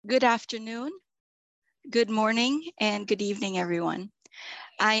Good afternoon, good morning, and good evening, everyone.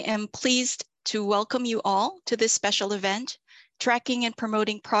 I am pleased to welcome you all to this special event, Tracking and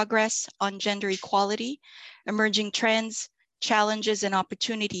Promoting Progress on Gender Equality, Emerging Trends, Challenges, and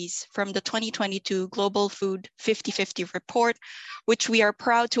Opportunities from the 2022 Global Food 50/50 Report, which we are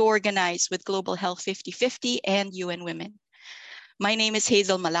proud to organize with Global Health 50/50 and UN Women. My name is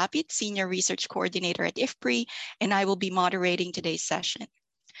Hazel Malapit, Senior Research Coordinator at IFPRI, and I will be moderating today's session.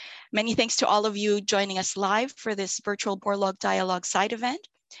 Many thanks to all of you joining us live for this virtual Borlaug Dialogue side event.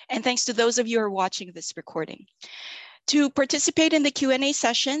 And thanks to those of you who are watching this recording. To participate in the Q&A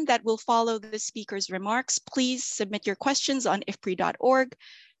session that will follow the speaker's remarks, please submit your questions on ifpri.org,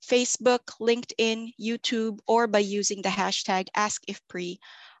 Facebook, LinkedIn, YouTube, or by using the hashtag AskIFPRI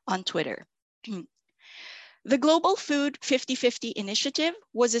on Twitter. The Global Food 50/50 initiative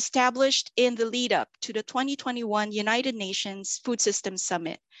was established in the lead up to the 2021 United Nations Food Systems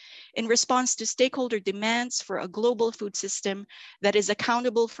Summit in response to stakeholder demands for a global food system that is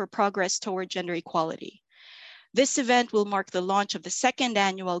accountable for progress toward gender equality. This event will mark the launch of the second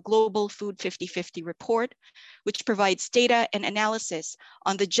annual Global Food 50/50 report, which provides data and analysis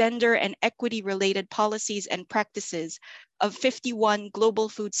on the gender and equity-related policies and practices of 51 global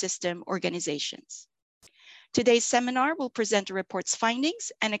food system organizations. Today's seminar will present the report's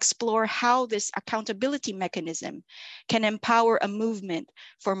findings and explore how this accountability mechanism can empower a movement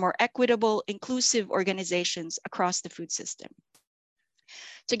for more equitable, inclusive organizations across the food system.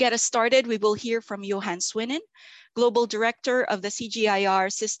 To get us started, we will hear from Johan Swinnen, Global Director of the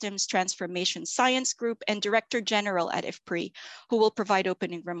CGIAR Systems Transformation Science Group and Director General at IFPRI, who will provide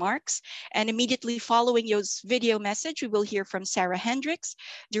opening remarks. And immediately following Jo's video message, we will hear from Sarah Hendricks,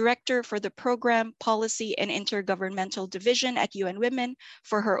 Director for the Program, Policy and Intergovernmental Division at UN Women,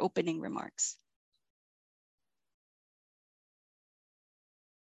 for her opening remarks.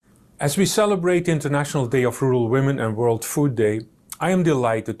 As we celebrate the International Day of Rural Women and World Food Day, I am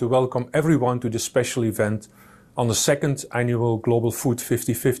delighted to welcome everyone to this special event on the second annual Global Food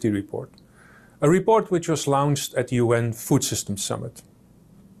 50/50 report, a report which was launched at the UN Food Systems Summit.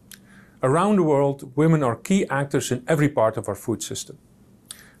 Around the world, women are key actors in every part of our food system.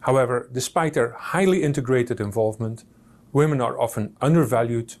 However, despite their highly integrated involvement, women are often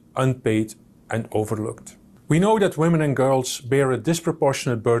undervalued, unpaid, and overlooked. We know that women and girls bear a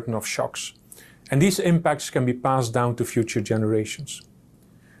disproportionate burden of shocks, and these impacts can be passed down to future generations.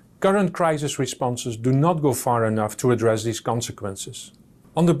 Current crisis responses do not go far enough to address these consequences.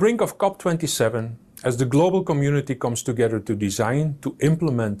 On the brink of COP27, as the global community comes together to design, to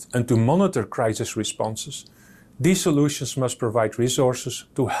implement, and to monitor crisis responses, these solutions must provide resources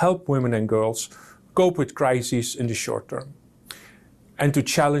to help women and girls cope with crises in the short term, and to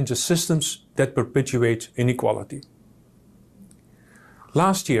challenge the systems that perpetuate inequality.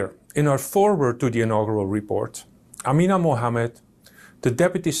 Last year, in our foreword to the inaugural report, Amina Mohammed, the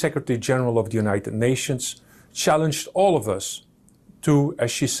Deputy Secretary General of the United Nations, challenged all of us to, as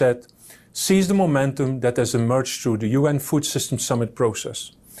she said, seize the momentum that has emerged through the UN Food Systems Summit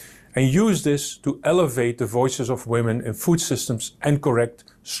process and use this to elevate the voices of women in food systems and correct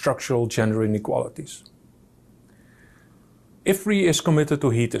structural gender inequalities. IFPRI is committed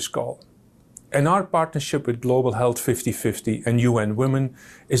to heed this call, and our partnership with Global Health 50/50 and UN Women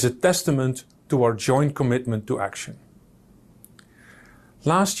is a testament to our joint commitment to action.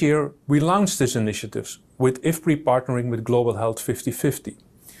 Last year, we launched this initiative with IFPRI partnering with Global Health 50/50.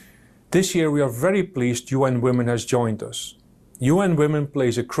 This year, we are very pleased UN Women has joined us. UN Women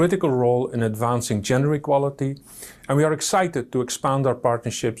plays a critical role in advancing gender equality, and we are excited to expand our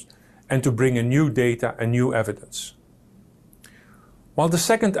partnerships and to bring in new data and new evidence. While the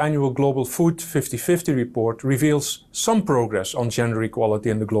second annual Global Food 50/50 report reveals some progress on gender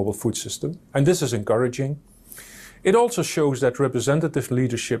equality in the global food system, and this is encouraging, it also shows that representative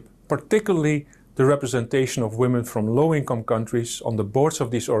leadership, particularly the representation of women from low-income countries on the boards of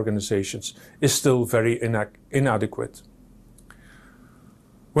these organizations, is still very inadequate.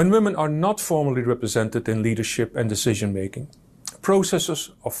 When women are not formally represented in leadership and decision-making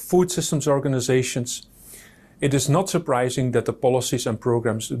processes of food systems organizations, it is not surprising that the policies and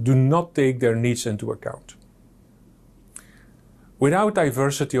programs do not take their needs into account. Without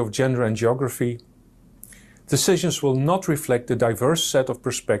diversity of gender and geography, decisions will not reflect the diverse set of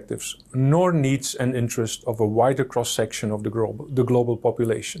perspectives nor needs and interests of a wider cross-section of the global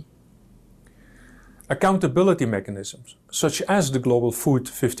population. Accountability mechanisms, such as the Global Food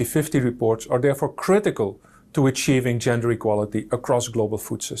 50/50 reports, are therefore critical to achieving gender equality across global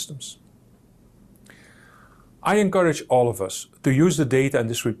food systems. I encourage all of us to use the data in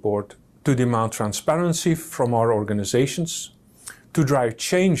this report to demand transparency from our organizations, to drive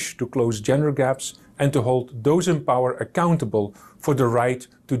change to close gender gaps, and to hold those in power accountable for the right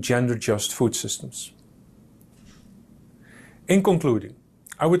to gender-just food systems. In concluding,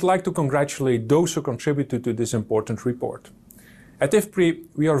 I would like to congratulate those who contributed to this important report. At IFPRI,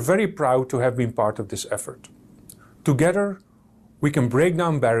 we are very proud to have been part of this effort. Together, we can break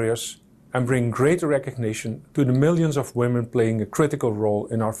down barriers and bring greater recognition to the millions of women playing a critical role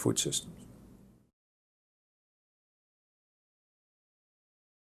in our food systems.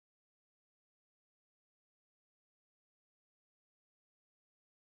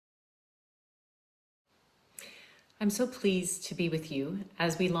 I'm so pleased to be with you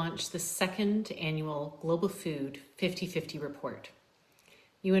as we launch the second annual Global Food 50/50 report.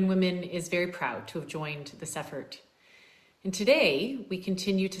 UN Women is very proud to have joined this effort. And today, we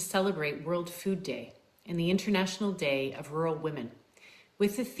continue to celebrate World Food Day and the International Day of Rural Women,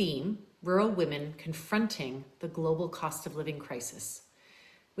 with the theme, Rural Women Confronting the Global Cost of Living Crisis,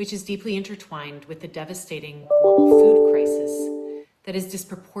 which is deeply intertwined with the devastating global food crisis that is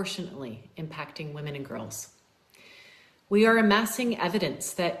disproportionately impacting women and girls. We are amassing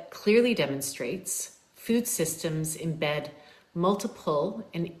evidence that clearly demonstrates food systems embed multiple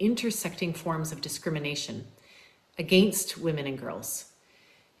and intersecting forms of discrimination against women and girls,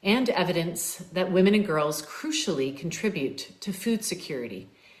 and evidence that women and girls crucially contribute to food security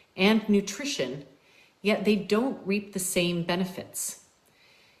and nutrition, yet they don't reap the same benefits.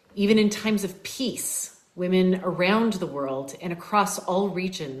 Even in times of peace, women around the world and across all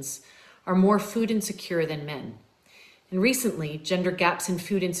regions are more food insecure than men. And recently, gender gaps in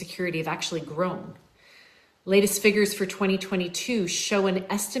food insecurity have actually grown. Latest figures for 2022 show an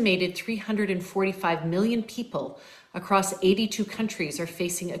estimated 345 million people across 82 countries are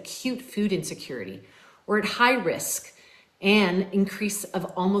facing acute food insecurity or at high risk, an increase of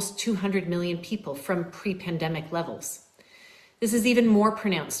almost 200 million people from pre-pandemic levels. This is even more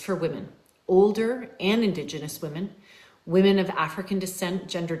pronounced for women, older and Indigenous women, women of African descent,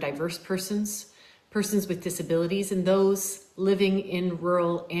 gender diverse persons, persons with disabilities, and those living in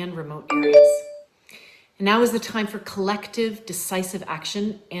rural and remote areas. And now is the time for collective, decisive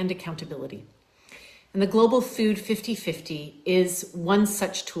action and accountability. And the Global Food 50/50 is one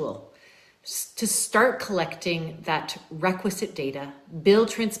such tool to start collecting that requisite data, build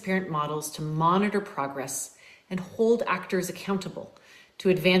transparent models to monitor progress, and hold actors accountable to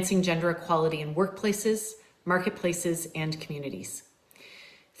advancing gender equality in workplaces, marketplaces, and communities.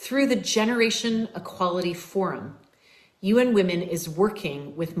 Through the Generation Equality Forum, UN Women is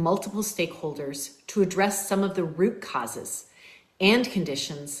working with multiple stakeholders to address some of the root causes and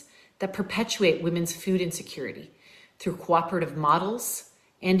conditions that perpetuate women's food insecurity through cooperative models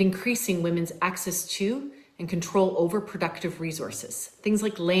and increasing women's access to and control over productive resources, things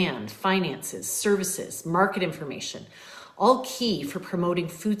like land, finances, services, market information, all key for promoting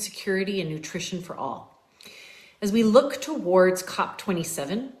food security and nutrition for all. As we look towards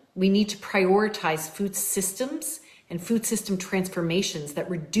COP27, we need to prioritize food systems and food system transformations that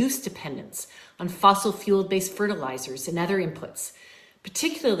reduce dependence on fossil fuel-based fertilizers and other inputs,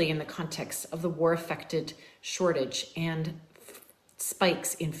 particularly in the context of the war-affected shortage and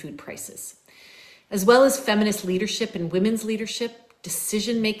spikes in food prices, as well as feminist leadership and women's leadership,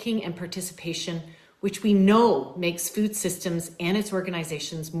 decision-making and participation, which we know makes food systems and its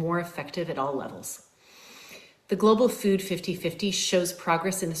organizations more effective at all levels. The Global Food 50/50 shows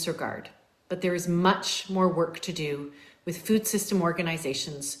progress in this regard, but there is much more work to do with food system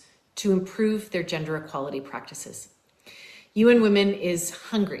organizations to improve their gender equality practices. UN Women is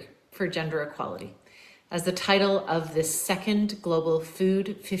hungry for gender equality, as the title of this second Global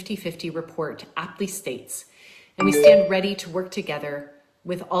Food 50/50 report aptly states, and we stand ready to work together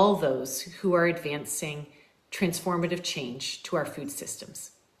with all those who are advancing transformative change to our food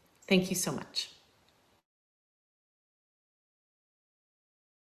systems. Thank you so much.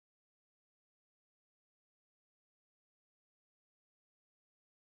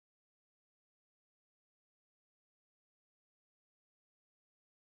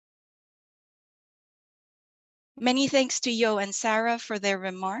 Many thanks to Yo and Sarah for their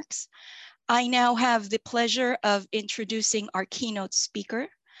remarks. I now have the pleasure of introducing our keynote speaker,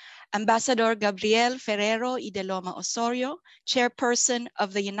 Ambassador Gabriel Ferrero y de Loma Osorio, Chairperson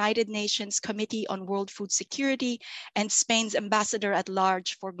of the United Nations Committee on World Food Security and Spain's Ambassador at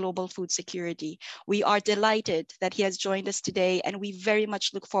Large for Global Food Security. We are delighted that he has joined us today, and we very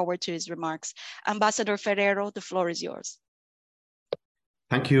much look forward to his remarks. Ambassador Ferrero, the floor is yours.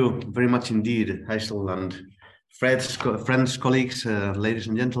 Thank you very much indeed, Heysel and friends, colleagues, ladies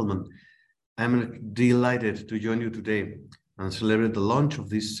and gentlemen. I'm delighted to join you today and celebrate the launch of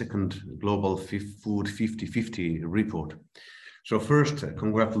this second Global Food 50/50 report. So first,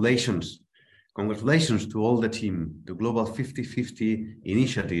 congratulations. Congratulations to all the team, the Global 50/50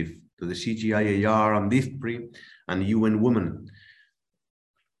 Initiative, to the CGIAR and IFPRI and UN Women,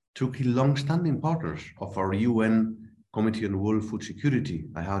 two key long-standing partners of our UN Committee on World Food Security.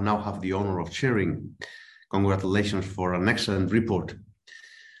 I now have the honor of chairing. Congratulations for an excellent report.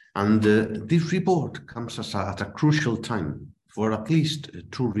 And this report comes at a crucial time for at least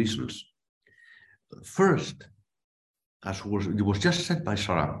two reasons. First, as it was just said by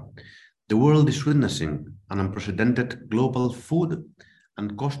Sarah, the world is witnessing an unprecedented global food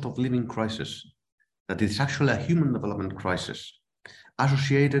and cost of living crisis that is actually a human development crisis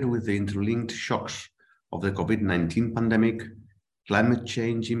associated with the interlinked shocks of the COVID-19 pandemic, climate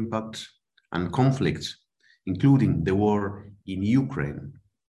change impacts, and conflicts, including the war in Ukraine.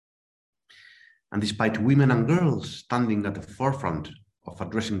 And despite women and girls standing at the forefront of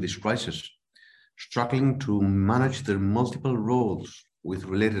addressing this crisis, struggling to manage their multiple roles with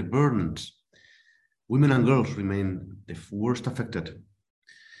related burdens, women and girls remain the worst affected.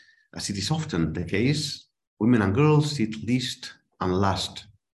 As it is often the case, women and girls sit least and last.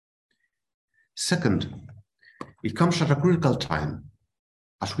 Second, it comes at a critical time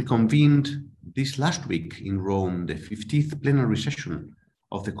as we convened this last week in Rome, the 50th plenary session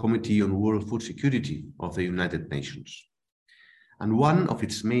of the Committee on World Food Security of the United Nations. And one of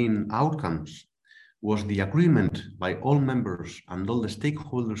its main outcomes was the agreement by all members and all the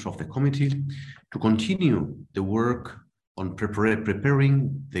stakeholders of the committee to continue the work on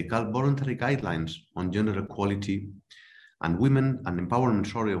preparing the voluntary guidelines on gender equality and women and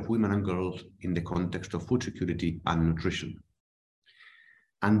empowerment, of women and girls in the context of food security and nutrition.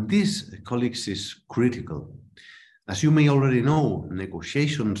 And this, colleagues, is critical. As you may already know,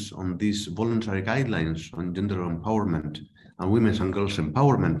 negotiations on these voluntary guidelines on gender empowerment and women's and girls'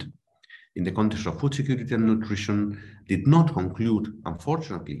 empowerment in the context of food security and nutrition did not conclude,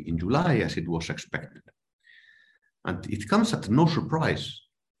 unfortunately, in July as it was expected. And it comes at no surprise.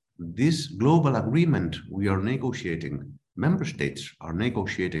 This global agreement we are negotiating, member states are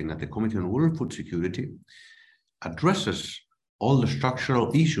negotiating at the Committee on World Food Security, addresses all the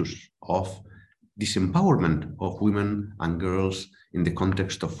structural issues of disempowerment of women and girls in the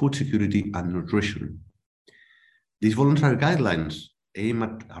context of food security and nutrition. These voluntary guidelines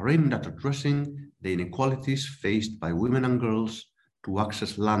are aimed at addressing the inequalities faced by women and girls to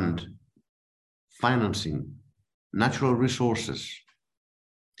access land, financing, natural resources,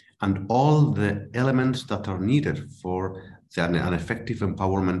 and all the elements that are needed for an effective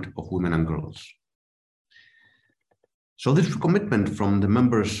empowerment of women and girls. So this commitment from the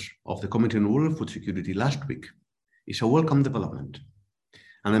members of the Committee on World Food Security last week is a welcome development.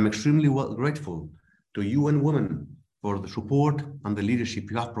 And I'm extremely grateful to UN Women for the support and the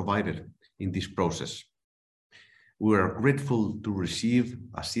leadership you have provided in this process. We are grateful to receive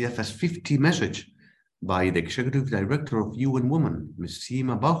a CFS 50 message by the Executive Director of UN Women, Ms.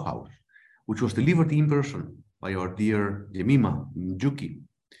 Sima Bauhaus, which was delivered in person by our dear Jemima Njuki.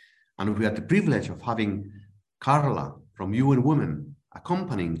 And we had the privilege of having Carla from UN Women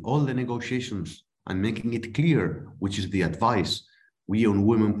accompanying all the negotiations and making it clear which is the advice UN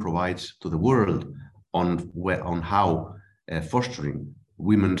Women provides to the world on how fostering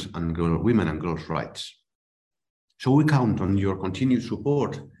women and girls' rights. So we count on your continued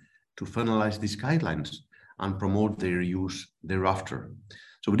support to finalize these guidelines and promote their use thereafter.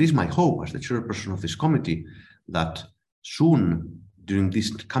 So it is my hope as the chairperson of this committee that soon, during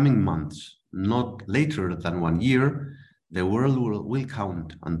these coming months, not later than 1 year, the world will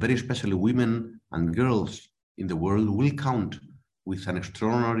count, and very especially women and girls in the world will count with an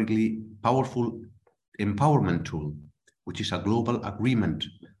extraordinarily powerful empowerment tool, which is a global agreement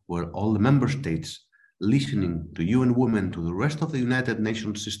where all the member states, listening to UN Women, to the rest of the United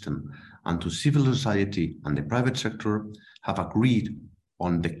Nations system, and to civil society and the private sector, have agreed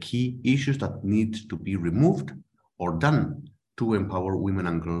on the key issues that need to be removed or done to empower women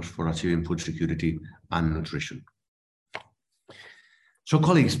and girls for achieving food security and nutrition. So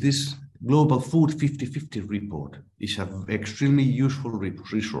colleagues, this Global Food 50/50 report is an extremely useful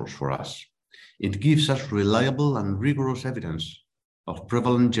resource for us. It gives us reliable and rigorous evidence of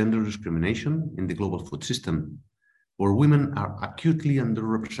prevalent gender discrimination in the global food system, where women are acutely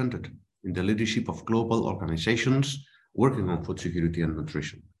underrepresented in the leadership of global organizations working on food security and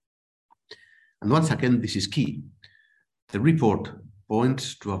nutrition. And once again, this is key. The report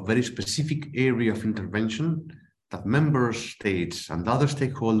points to a very specific area of intervention that member states and other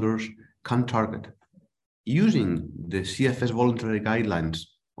stakeholders can target, using the CFS voluntary guidelines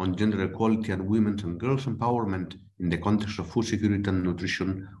on gender equality and women's and girls' empowerment in the context of food security and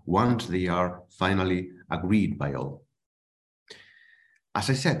nutrition once they are finally agreed by all. As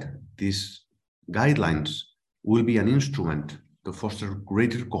I said, these guidelines will be an instrument to foster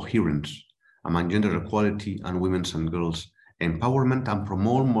greater coherence among gender equality and women's and girls' empowerment and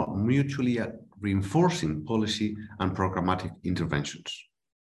promote more mutually reinforcing policy and programmatic interventions.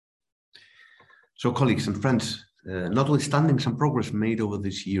 So, colleagues and friends, notwithstanding some progress made over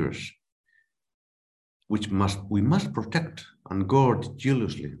these years, which we must protect and guard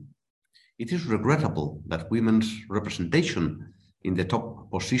jealously, it is regrettable that women's representation in the top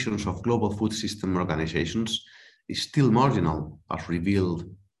positions of global food system organizations is still marginal, as revealed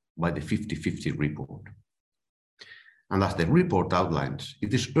by the 50/50 report. And as the report outlines,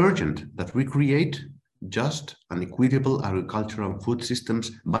 it is urgent that we create just and equitable agricultural and food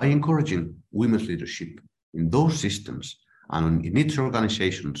systems by encouraging women's leadership in those systems and in its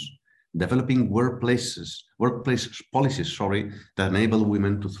organizations, developing workplace policies that enable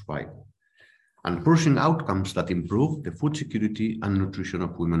women to thrive, and pursuing outcomes that improve the food security and nutrition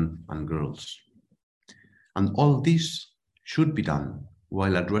of women and girls. And all this should be done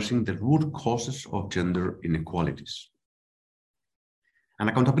while addressing the root causes of gender inequalities. And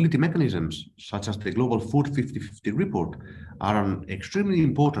accountability mechanisms, such as the Global Food 50/50 report, are an extremely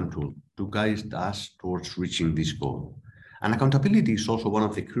important tool to guide us towards reaching this goal. And accountability is also one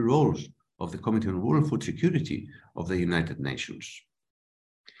of the key roles of the Committee on Rural Food Security of the United Nations.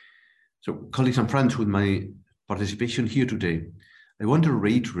 So, colleagues and friends, with my participation here today, I want to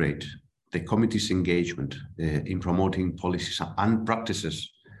reiterate the committee's engagement in promoting policies and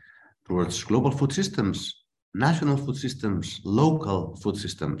practices towards global food systems, national food systems, local food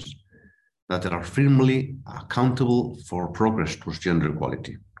systems that are firmly accountable for progress towards gender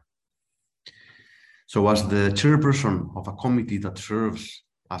equality. So, as the chairperson of a committee that serves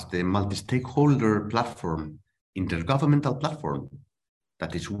as the multi-stakeholder platform, intergovernmental platform,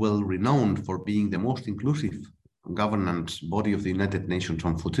 that is well renowned for being the most inclusive governance body of the United Nations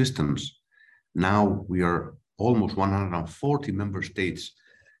on food systems, now we are almost 140 member states.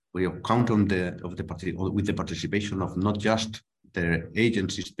 We count on with the participation of not just the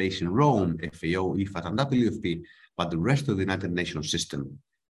agencies based in Rome, FAO, IFAD, and WFP, but the rest of the United Nations system.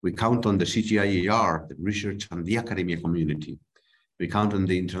 We count on the CGIAR, the research and the academia community. We count on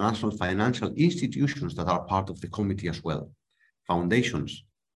the international financial institutions that are part of the committee as well, foundations,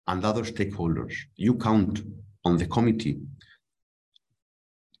 and other stakeholders. You count on the committee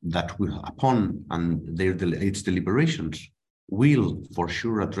that will, upon and its deliberations, will for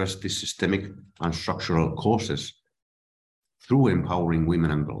sure address these systemic and structural causes through empowering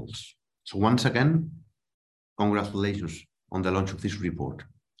women and girls. So once again, congratulations on the launch of this report,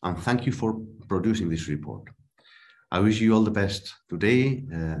 and thank you for producing this report. I wish you all the best today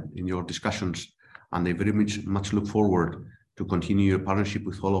in your discussions, and I very much look forward to continue your partnership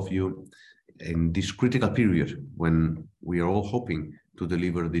with all of you in this critical period when we are all hoping to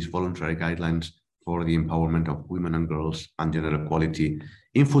deliver these voluntary guidelines for the empowerment of women and girls and gender equality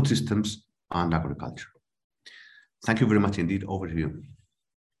in food systems and agriculture. Thank you very much indeed. Over to you.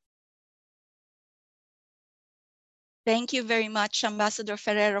 Thank you very much, Ambassador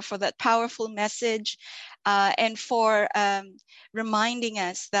Ferrero, for that powerful message and for reminding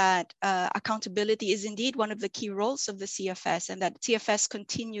us that accountability is indeed one of the key roles of the CFS, and that CFS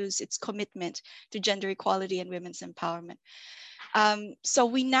continues its commitment to gender equality and women's empowerment. So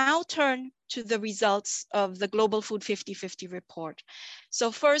we now turn to the results of the Global Food 50/50 report.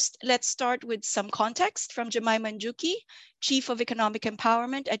 So first, let's start with some context from Jemima Njuki, Chief of Economic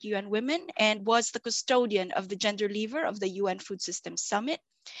Empowerment at UN Women, and was the custodian of the gender lever of the UN Food Systems Summit.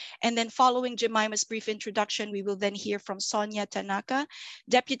 And then following Jemima's brief introduction, we will then hear from Sonia Tanaka,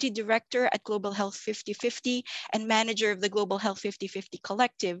 Deputy Director at Global Health 50/50 and Manager of the Global Health 50/50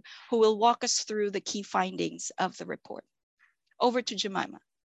 Collective, who will walk us through the key findings of the report. Over to Jemima.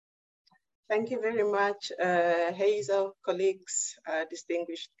 Thank you very much, Hazel, colleagues,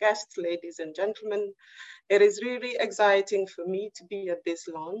 distinguished guests, ladies and gentlemen. It is really exciting for me to be at this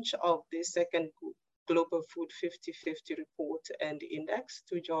launch of the second Global Food 50/50 report and index,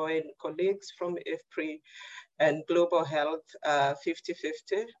 to join colleagues from IFPRI and Global Health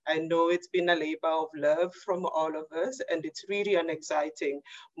 50/50. I know it's been a labor of love from all of us, and it's really an exciting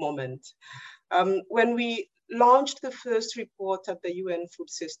moment. When we launched the first report at the UN Food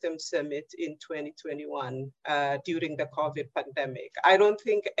Systems Summit in 2021 during the COVID pandemic, I don't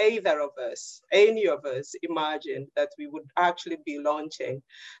think either of us, any of us, imagined that we would actually be launching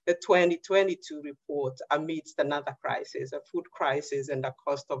the 2022 report amidst another crisis, a food crisis and a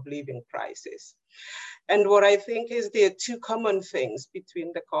cost of living crisis. And what I think is there are two common things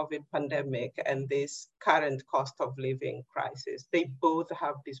between the COVID pandemic and this current cost of living crisis. They both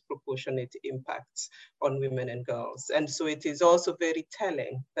have disproportionate impacts on women women and girls. And so it is also very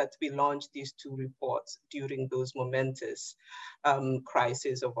telling that we launched these two reports during those momentous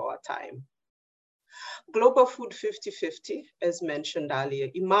crises of our time. Global Food 50/50, as mentioned earlier,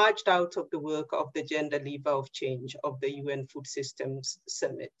 emerged out of the work of the Gender Lever of Change of the UN Food Systems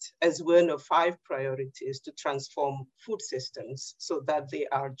Summit as one of 5 priorities to transform food systems so that they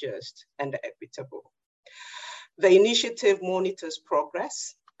are just and equitable. The initiative monitors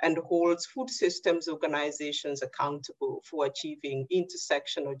progress and holds food systems organizations accountable for achieving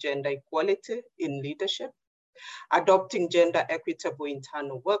intersectional gender equality in leadership, adopting gender equitable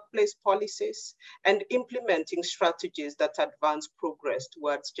internal workplace policies, and implementing strategies that advance progress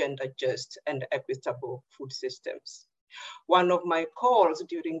towards gender just and equitable food systems. One of my calls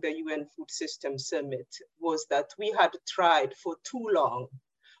during the UN Food Systems Summit was that we had tried for too long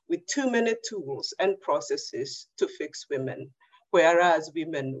with too many tools and processes to fix women, whereas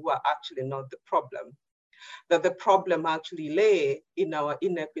women were actually not the problem. That the problem actually lay in our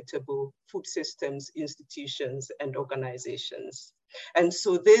inequitable food systems, institutions, and organizations. And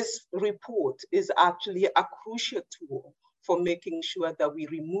so this report is actually a crucial tool for making sure that we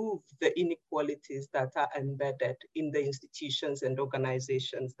remove the inequalities that are embedded in the institutions and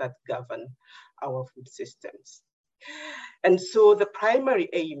organizations that govern our food systems. And so the primary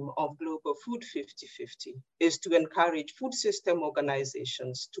aim of Global Food 50/50 is to encourage food system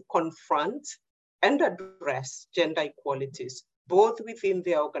organizations to confront and address gender inequalities, both within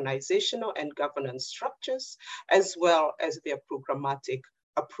their organizational and governance structures, as well as their programmatic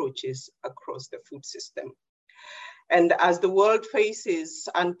approaches across the food system. And as the world faces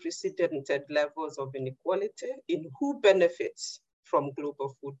unprecedented levels of inequality in who benefits from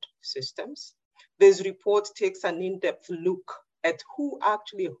global food systems, this report takes an in-depth look at who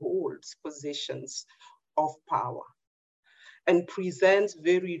actually holds positions of power and presents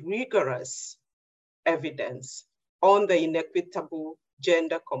very rigorous evidence on the inequitable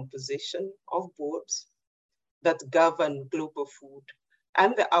gender composition of boards that govern global food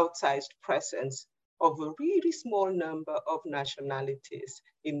and the outsized presence of a really small number of nationalities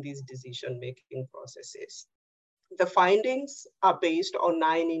in these decision-making processes. The findings are based on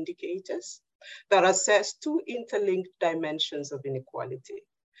 9 indicators that assess 2 interlinked dimensions of inequality.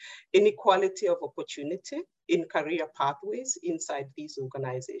 Inequality of opportunity in career pathways inside these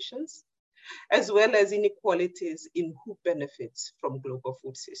organizations, as well as inequalities in who benefits from global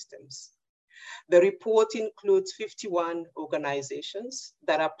food systems. The report includes 51 organizations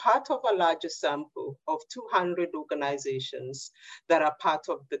that are part of a larger sample of 200 organizations that are part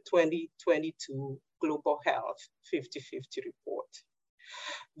of the 2022 Global Health 50/50 report.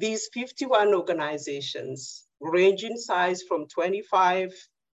 These 51 organizations range in size from 25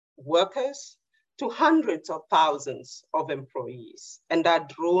 workers to hundreds of thousands of employees, and are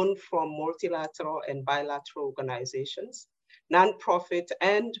drawn from multilateral and bilateral organizations, nonprofit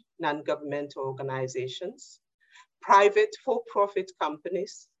and non-governmental organizations, private for-profit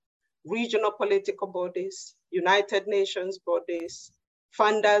companies, regional political bodies, United Nations bodies,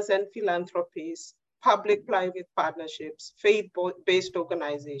 funders and philanthropies, public-private partnerships, faith-based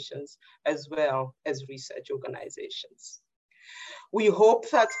organizations, as well as research organizations. We hope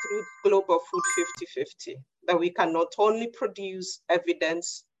that through Global Food 50/50, that we can not only produce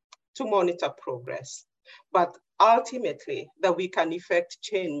evidence to monitor progress, but ultimately that we can effect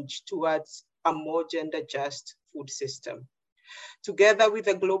change towards a more gender just food system. Together with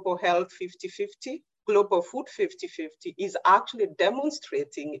the Global Health 50/50, Global Food 50/50 is actually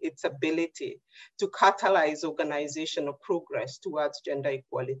demonstrating its ability to catalyze organizational progress towards gender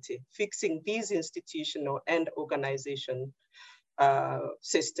equality, fixing these institutional and organization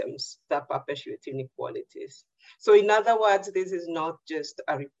systems that perpetuate inequalities. So in other words, this is not just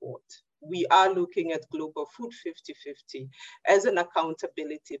a report. We are looking at Global Food 50/50 as an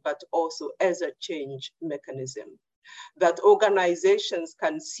accountability, but also as a change mechanism, that organizations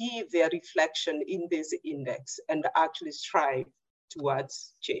can see their reflection in this index and actually strive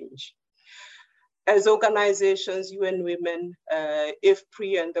towards change. As organizations, UN Women,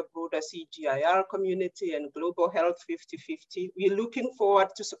 IFPRI and the broader CGIAR community and Global Health 50/50, we're looking forward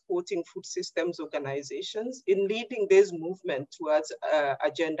to supporting food systems organizations in leading this movement towards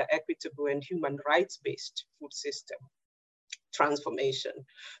a gender equitable and human rights-based food system transformation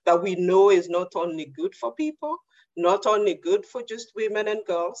that we know is not only good for people, not only good for just women and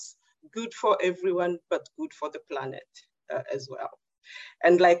girls, good for everyone, but good for the planet as well.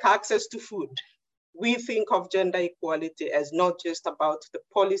 And like access to food, we think of gender equality as not just about the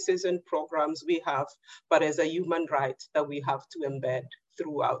policies and programs we have, but as a human right that we have to embed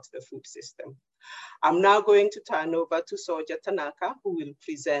throughout the food system. I'm now going to turn over to Soja Tanaka, who will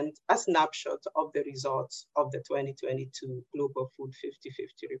present a snapshot of the results of the 2022 Global Food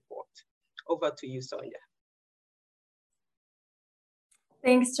 50/50 report. Over to you, Sonia.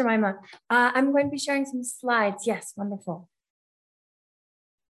 Thanks, Jemima. I'm going to be sharing some slides. Yes, wonderful.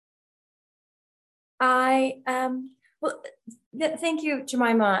 Thank you,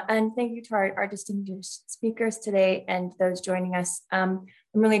 Jemima, and thank you to our distinguished speakers today and those joining us. I'm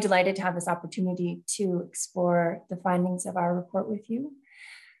really delighted to have this opportunity to explore the findings of our report with you.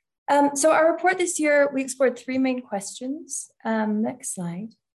 So our report this year, we explored three main questions. Next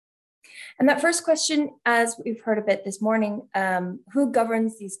slide. And that first question, as we've heard a bit this morning, who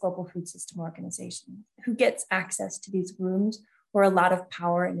governs these global food system organizations? Who gets access to these rooms where a lot of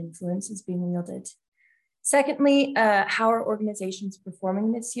power and influence is being wielded? Secondly, how are organizations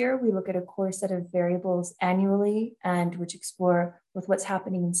performing this year? We look at a core set of variables annually, and which explore both what's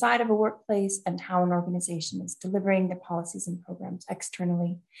happening inside of a workplace and how an organization is delivering the policies and programs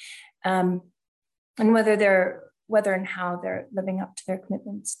externally, and whether and how they're living up to their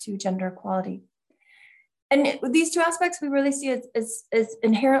commitments to gender equality. And these two aspects we really see as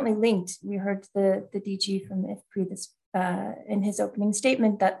inherently linked. We heard the DG from IFPRI in his opening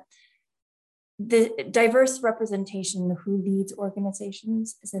statement that the diverse representation of who leads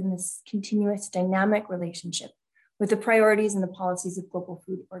organizations is in this continuous dynamic relationship with the priorities and the policies of global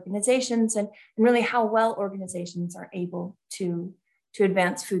food organizations and really how well organizations are able to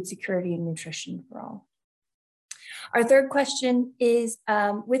advance food security and nutrition for all. Our third question is,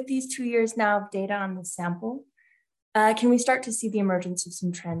 with these 2 years now of data on the sample, can we start to see the emergence of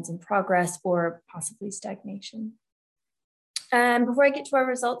some trends in progress or possibly stagnation? Before I get to our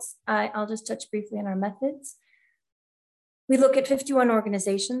results, I'll just touch briefly on our methods. We look at 51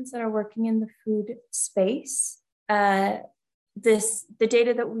 organizations that are working in the food space. The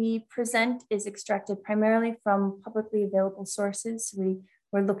data that we present is extracted primarily from publicly available sources.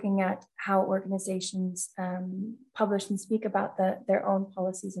 We're looking at how organizations publish and speak about their own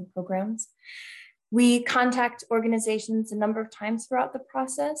policies and programs. We contact organizations a number of times throughout the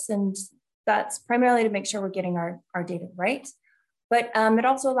process, and that's primarily to make sure we're getting our data right. But it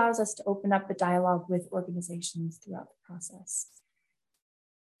also allows us to open up a dialogue with organizations throughout the process.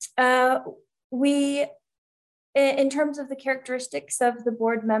 In terms of the characteristics of the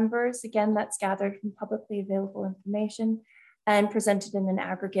board members, again, that's gathered from publicly available information and presented in an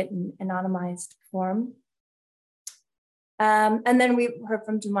aggregate and anonymized form. And then we heard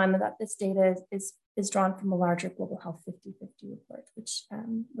from Jemima that this data is drawn from a larger Global Health 50/50 report, which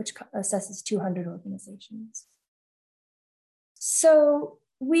assesses 200 organizations. So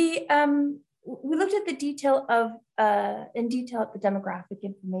we looked at the detail in detail at the demographic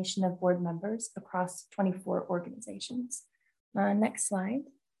information of board members across 24 organizations. Next slide.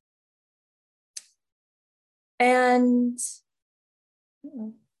 And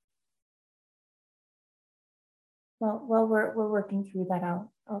while we're working through that,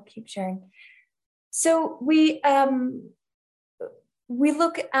 I'll keep sharing. So we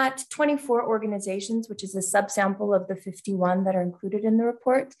look at 24 organizations, which is a subsample of the 51 that are included in the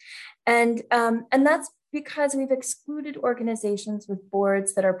report. And that's because we've excluded organizations with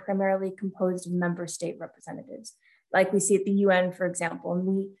boards that are primarily composed of member state representatives, like we see at the UN, for example.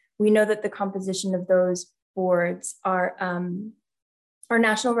 And we know that the composition of those boards are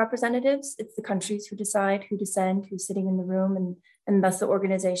national representatives. It's the countries who decide who to send, who's sitting in the room, and thus the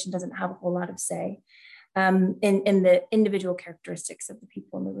organization doesn't have a whole lot of say in the individual characteristics of the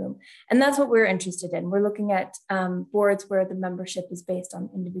people in the room. And that's what we're interested in. We're looking at boards where the membership is based on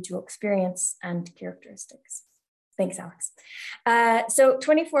individual experience and characteristics. Thanks, Alex. So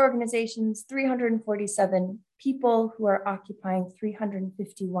 24 organizations, 347 people who are occupying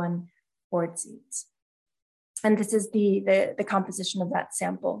 351 board seats. And this is the composition of that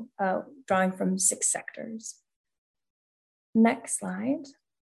sample, drawing from 6 sectors. Next slide.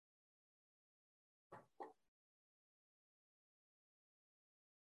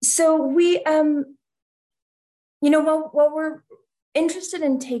 So we, while we're interested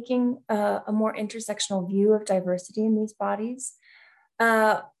in taking a more intersectional view of diversity in these bodies,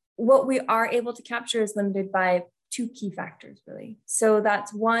 what we are able to capture is limited by 2 key factors, really. So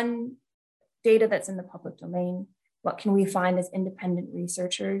that's one, data that's in the public domain. What can we find as independent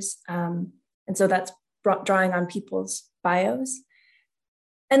researchers? And so that's drawing on people's bios.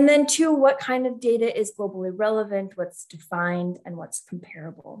 And then 2, what kind of data is globally relevant, what's defined, and what's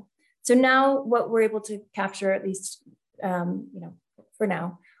comparable. So now what we're able to capture, at least for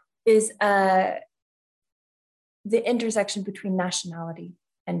now, is the intersection between nationality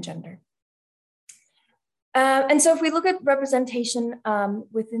and gender. And so if we look at representation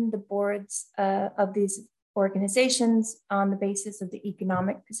within the boards of these organizations on the basis of the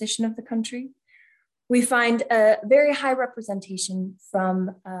economic position of the country, we find a very high representation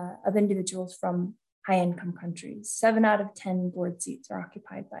of individuals from high-income countries. 7 out of 10 board seats are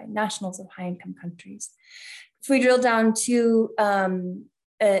occupied by nationals of high-income countries. If we drill down to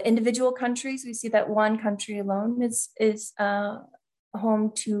individual countries, we see that one country alone is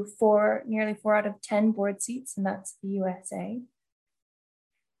home to nearly 4 out of 10 board seats, and that's the USA.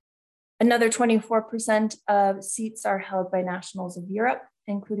 Another 24% of seats are held by nationals of Europe,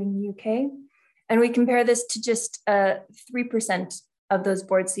 including the UK. And we compare this to just 3% of those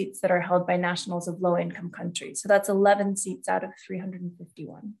board seats that are held by nationals of low-income countries. So that's 11 seats out of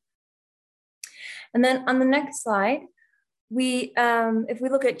 351. And then on the next slide, if we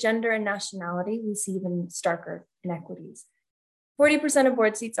look at gender and nationality, we see even starker inequities. 40% of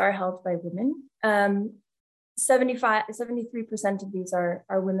board seats are held by women. 73% of these are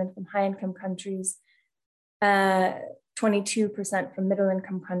women from high-income countries, 22% from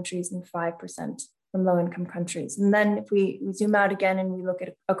middle-income countries, and 5% from low-income countries. And then if we zoom out again and we look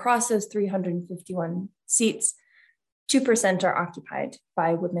at across those 351 seats, 2% are occupied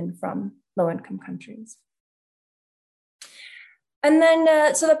by women from low-income countries. And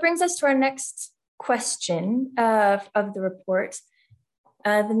then, so that brings us to our next question of the report.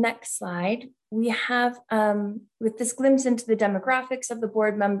 The next slide, we have, with this glimpse into the demographics of the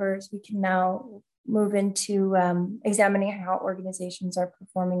board members, we can now move into examining how organizations are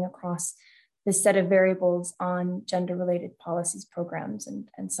performing across this set of variables on gender-related policies, programs,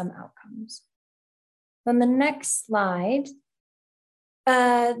 and some outcomes. On the next slide,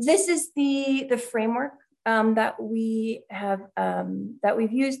 this is the framework that we have that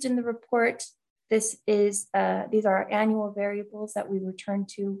we've used in the report. These are our annual variables that we return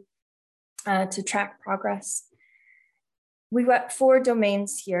to track progress. We've got 4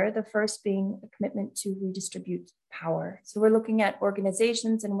 domains here, the first being a commitment to redistribute power. So we're looking at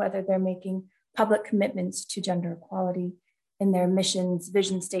organizations and whether they're making public commitments to gender equality in their missions,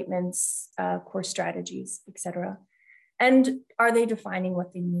 vision statements, core strategies, et cetera. And are they defining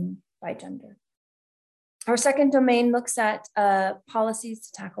what they mean by gender? Our second domain looks at policies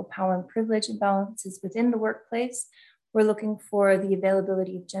to tackle power and privilege imbalances within the workplace. We're looking for the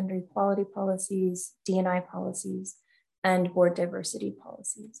availability of gender equality policies, D&I policies, and board diversity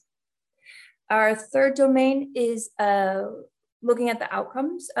policies. Our third domain is looking at the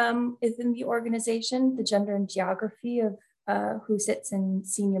outcomes within the organization, the gender and geography of who sits in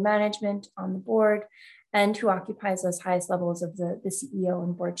senior management on the board and who occupies those highest levels of the CEO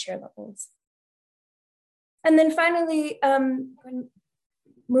and board chair levels. And then finally,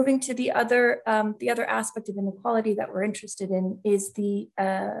 moving to the other aspect of inequality that we're interested in is the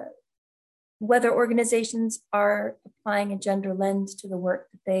whether organizations are applying a gender lens to the work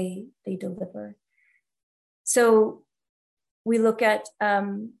that they deliver. So we look at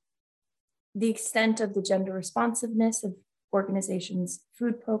the extent of the gender responsiveness of organizations'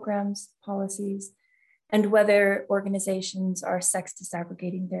 food programs, policies, and whether organizations are sex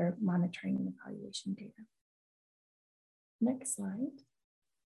disaggregating their monitoring and evaluation data. Next slide.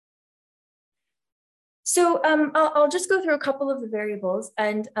 So I'll just go through a couple of the variables,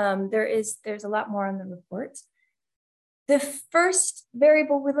 and there's a lot more on the report. The first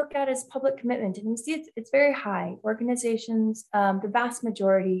variable we look at is public commitment, and we see it's very high. Organizations, the vast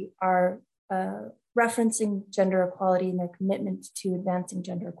majority are referencing gender equality in their commitment to advancing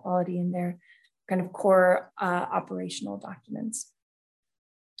gender equality in their kind of core operational documents.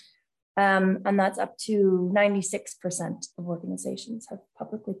 And that's up to 96% of organizations have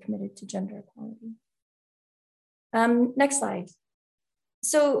publicly committed to gender equality. Next slide.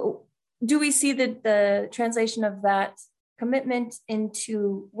 So do we see the translation of that commitment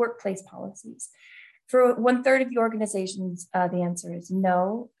into workplace policies? For 1/3 of the organizations, the answer is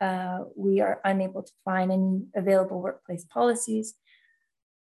no. We are unable to find any available workplace policies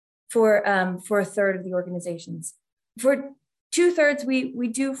for 1/3 of the organizations. For 2/3, we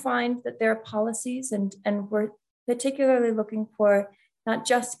do find that there are policies, and we're particularly looking for not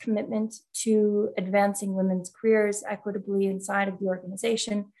just commitment to advancing women's careers equitably inside of the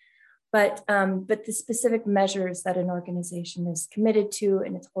organization, but the specific measures that an organization is committed to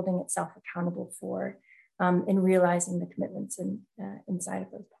and it's holding itself accountable for in realizing the commitments inside of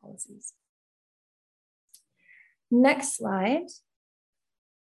those policies. Next slide.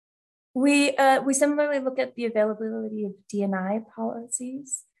 We similarly look at the availability of D&I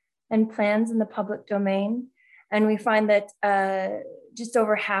policies and plans in the public domain, and we find that just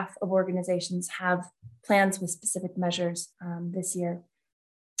over half of organizations have plans with specific measures this year.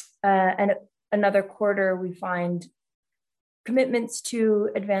 And another quarter, we find commitments to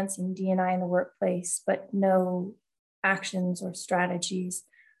advancing D&I in the workplace, but no actions or strategies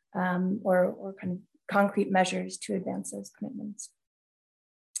or kind of concrete measures to advance those commitments.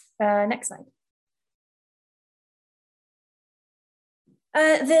 Next slide.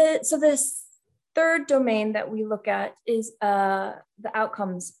 So this third domain that we look at is the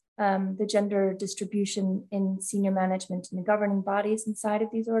outcomes, the gender distribution in senior management and the governing bodies inside of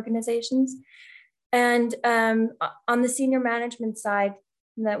these organizations. And on the senior management side,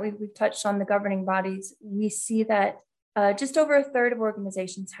 that we've touched on the governing bodies, we see that just over a third of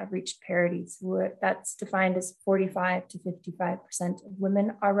organizations have reached parity. So that's defined as 45 to 55% of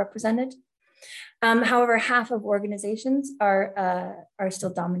women are represented. However, half of organizations are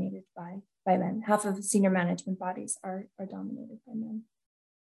still dominated by men. Half of senior management bodies are dominated by men.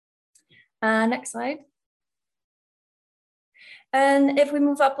 Next slide. And if we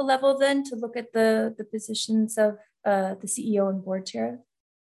move up a level then to look at the positions of the CEO and board chair,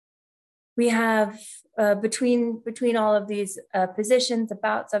 we have between all of these positions,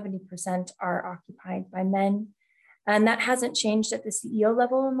 about 70% are occupied by men. And that hasn't changed at the CEO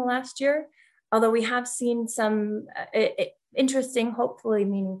level in the last year, although we have seen some interesting, hopefully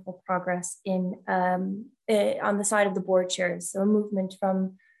meaningful progress in on the side of the board chairs. So a movement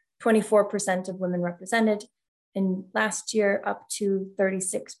from 24% of women represented in last year up to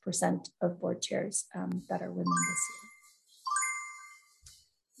 36% of board chairs that are women this year.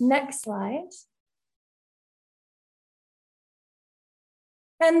 Next slide.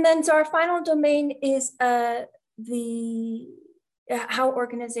 And then so our final domain is how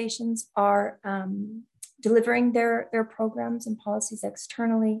organizations are delivering their programs and policies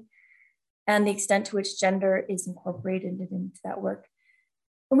externally, and the extent to which gender is incorporated into that work.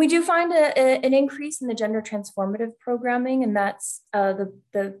 And we do find an increase in the gender transformative programming, and that's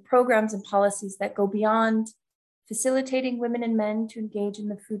the programs and policies that go beyond facilitating women and men to engage in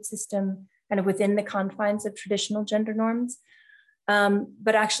the food system kind of within the confines of traditional gender norms,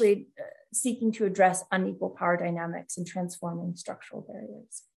 but actually seeking to address unequal power dynamics and transforming structural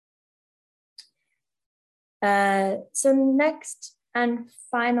barriers. So next and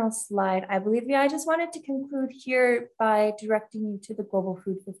final slide, I believe. I just wanted to conclude here by directing you to the Global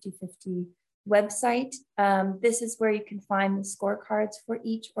Food 50/50 website. This is where you can find the scorecards for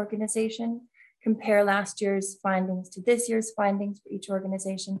each organization, compare last year's findings to this year's findings for each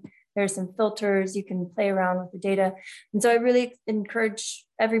organization. There are some filters, you can play around with the data. And so I really encourage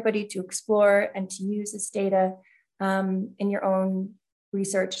everybody to explore and to use this data in your own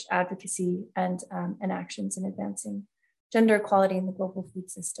research, advocacy, and actions in advancing gender equality in the global food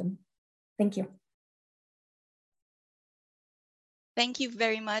system. Thank you. Thank you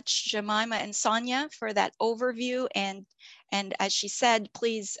very much, Jemima and Sonia, for that overview. And as she said,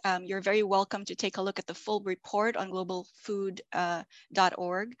 please, you're very welcome to take a look at the full report on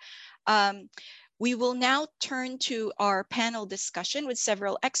globalfood.org. We will now turn to our panel discussion with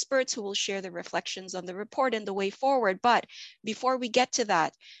several experts who will share the reflections on the report and the way forward. But before we get to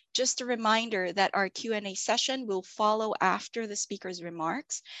that, just a reminder that our Q&A session will follow after the speaker's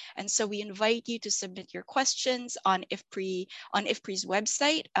remarks. And so we invite you to submit your questions on IFPRI's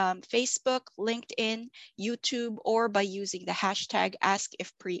website, Facebook, LinkedIn, YouTube, or by using the hashtag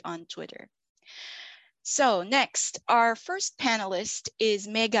AskIFPRI on Twitter. So next, our first panelist is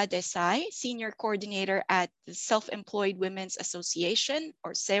Megha Desai, Senior Coordinator at the Self-Employed Women's Association,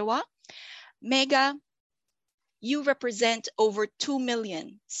 or SEWA. Megha, you represent over 2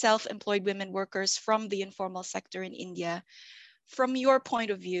 million self-employed women workers from the informal sector in India. From your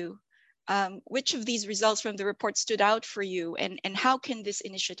point of view, which of these results from the report stood out for you, and how can this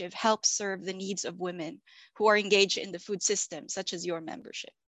initiative help serve the needs of women who are engaged in the food system, such as your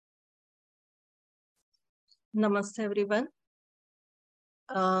membership? Namaste, everyone.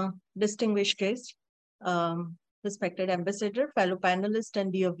 Distinguished guests, respected ambassador, fellow panelists,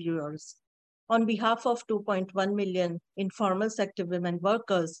 and dear viewers. On behalf of 2.1 million informal sector women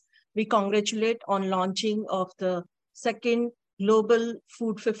workers, we congratulate on launching of the second Global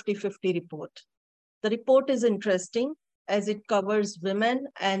Food 50/50 report. The report is interesting as it covers women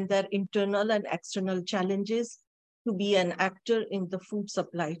and their internal and external challenges to be an actor in the food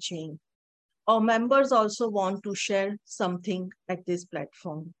supply chain. Our members also want to share something at this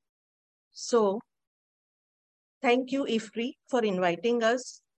platform. So, thank you, IFPRI, for inviting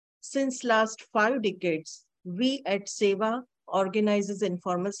us. Since last 5 decades, we at SEWA organizes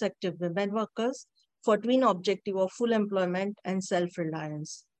informal sector women workers for twin objective of full employment and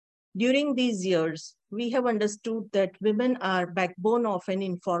self-reliance. During these years, we have understood that women are backbone of an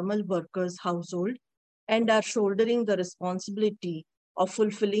informal worker's household and are shouldering the responsibility of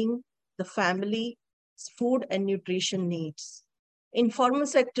fulfilling the family, food and nutrition needs. Informal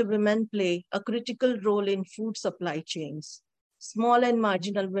sector women play a critical role in food supply chains. Small and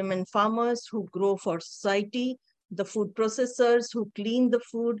marginal women farmers who grow for society, the food processors who clean the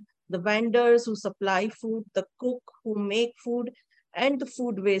food, the vendors who supply food, the cook who make food, and the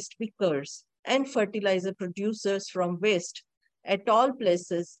food waste pickers and fertilizer producers from waste. At all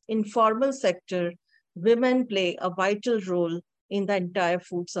places, informal sector, women play a vital role in the entire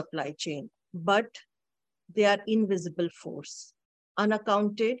food supply chain, but they are invisible force,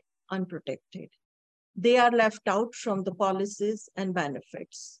 unaccounted, unprotected. They are left out from the policies and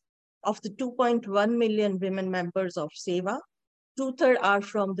benefits. Of the 2.1 million women members of SEWA, 2/3 are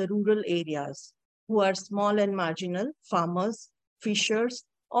from the rural areas who are small and marginal farmers, fishers,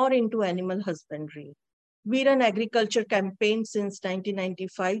 or into animal husbandry. We run agriculture campaigns since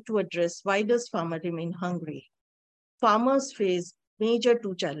 1995 to address why does farmer remain hungry. Farmers face major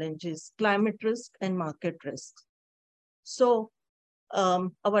two challenges, climate risk and market risk. So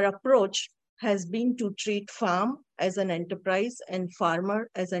our approach has been to treat farm as an enterprise and farmer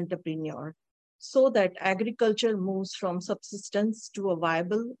as entrepreneur, so that agriculture moves from subsistence to a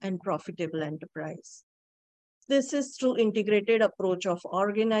viable and profitable enterprise. This is through integrated approach of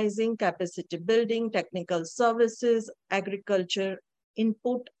organizing, capacity building, technical services, agriculture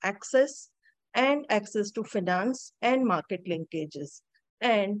input access, and access to finance and market linkages,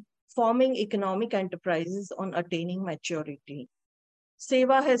 and forming economic enterprises on attaining maturity.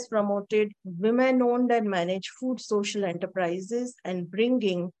 SEWA has promoted women-owned and managed food social enterprises and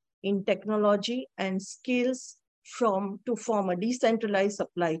bringing in technology and skills to form a decentralized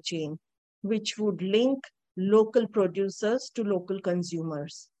supply chain, which would link local producers to local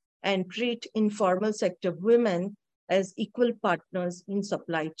consumers and treat informal sector women as equal partners in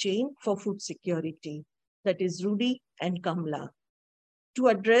supply chain for food security. That is Rudy and Kamla. To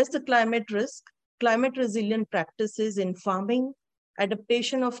address the climate risk, climate resilient practices in farming,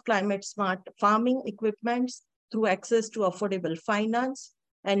 adaptation of climate smart farming equipments through access to affordable finance,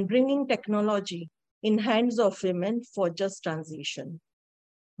 and bringing technology in hands of women for just transition.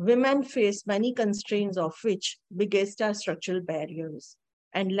 Women face many constraints, of which biggest are structural barriers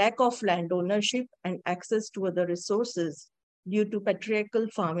and lack of land ownership and access to other resources due to patriarchal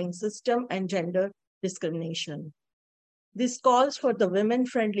farming system and gender discrimination. This calls for the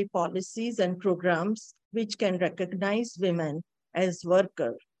women-friendly policies and programs which can recognize women as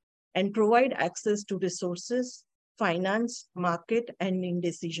workers and provide access to resources, finance, market, and in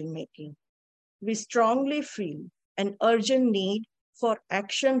decision-making. We strongly feel an urgent need for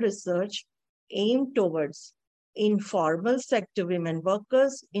action research aimed towards informal sector women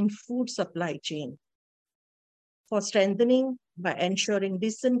workers in food supply chain for strengthening by ensuring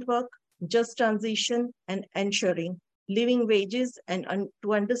decent work, just transition, and ensuring living wages, and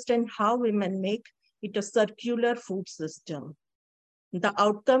to understand how women make it a circular food system. The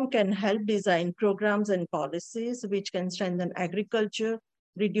outcome can help design programs and policies which can strengthen agriculture,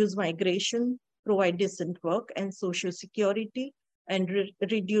 reduce migration, provide decent work and social security, and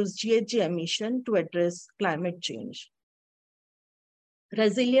reduce GHG emission to address climate change.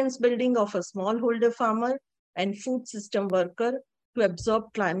 Resilience building of a smallholder farmer and food system worker to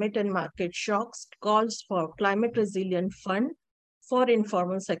absorb climate and market shocks calls for climate resilient fund for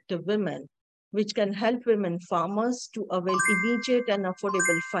informal sector women, which can help women farmers to avail immediate and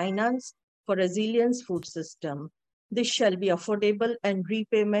affordable finance for resilience food system. This shall be affordable and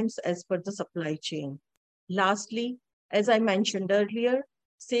repayments as per the supply chain. Lastly, as I mentioned earlier,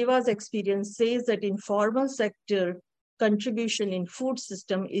 SEWA's experience says that informal sector contribution in food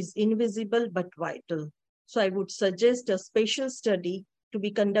system is invisible but vital. So I would suggest a special study to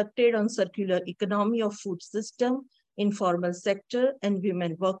be conducted on circular economy of food system, informal sector, and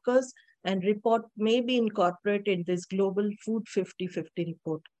women workers, and report may be incorporated in this Global Food 50/50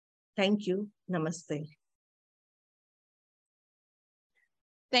 report. Thank you. Namaste.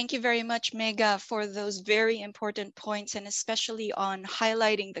 Thank you very much, Megha, for those very important points, and especially on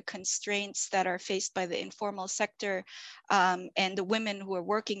highlighting the constraints that are faced by the informal sector and the women who are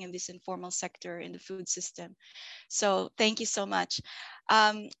working in this informal sector in the food system. So thank you so much.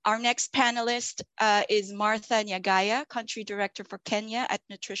 Our next panelist is Martha Nyagaya, Country Director for Kenya at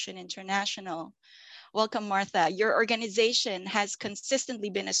Nutrition International. Welcome, Martha. Your organization has consistently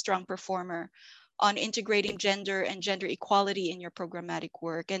been a strong performer on integrating gender and gender equality in your programmatic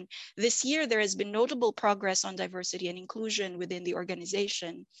work. And this year, there has been notable progress on diversity and inclusion within the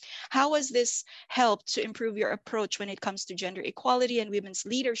organization. How has this helped to improve your approach when it comes to gender equality and women's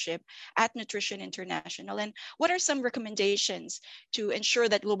leadership at Nutrition International? And what are some recommendations to ensure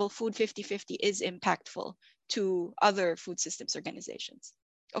that Global Food 50/50 is impactful to other food systems organizations?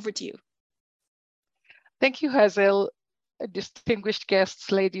 Over to you. Thank you, Hazel, distinguished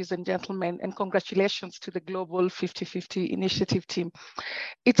guests, ladies and gentlemen, and congratulations to the Global 50/50 Initiative team.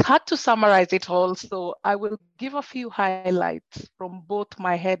 It's hard to summarize it all, so I will give a few highlights from both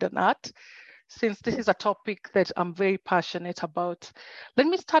my head and heart, since this is a topic that I'm very passionate about. Let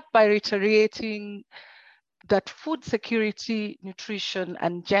me start by reiterating that food security, nutrition,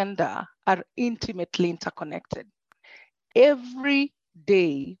 and gender are intimately interconnected. Every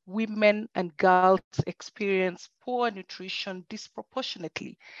day, women and girls experience poor nutrition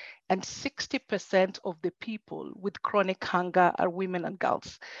disproportionately, and 60% of the people with chronic hunger are women and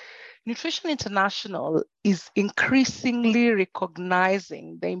girls. Nutrition International is increasingly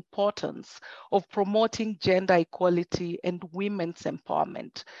recognizing the importance of promoting gender equality and women's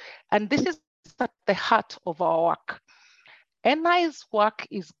empowerment. And this is at the heart of our work. NI's work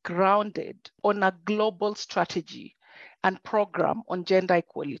is grounded on a global strategy and program on gender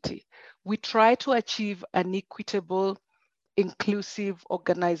equality. We try to achieve an equitable, inclusive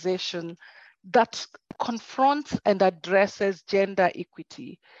organization that confronts and addresses gender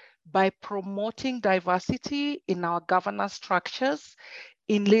equity by promoting diversity in our governance structures,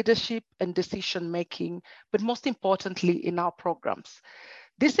 in leadership and decision-making, but most importantly, in our programs.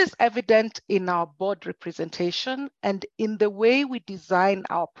 This is evident in our board representation and in the way we design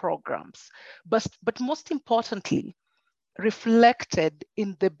our programs, but most importantly, reflected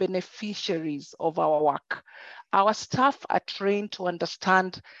in the beneficiaries of our work. Our staff are trained to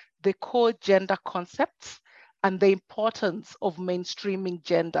understand the core gender concepts and the importance of mainstreaming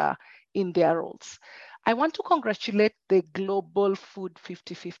gender in their roles. I want to congratulate the Global Food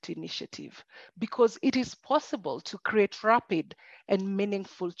 50/50 Initiative because it is possible to create rapid and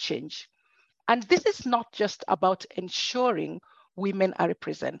meaningful change. And this is not just about ensuring women are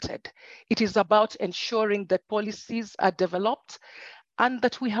represented. It is about ensuring that policies are developed and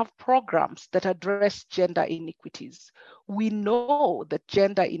that we have programs that address gender inequities. We know that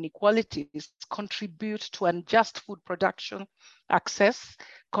gender inequalities contribute to unjust food production, access,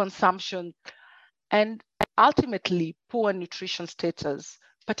 consumption, and ultimately poor nutrition status,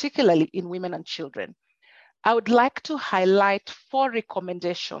 particularly in women and children. I would like to highlight 4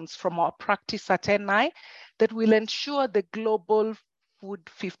 recommendations from our practice at NI that will ensure the Global Food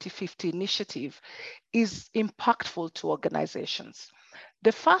 50/50 Initiative is impactful to organizations.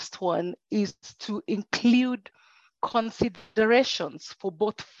 The first one is to include considerations for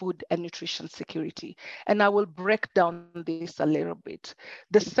both food and nutrition security. And I will break down this a little bit.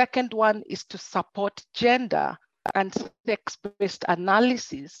 The second one is to support gender and sex-based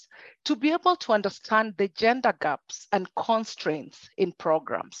analysis to be able to understand the gender gaps and constraints in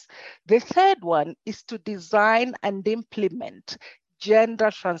programs. The third one is to design and implement gender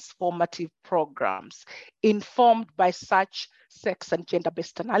transformative programs informed by such sex and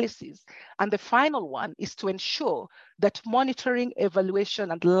gender-based analysis. And the final one is to ensure that monitoring, evaluation,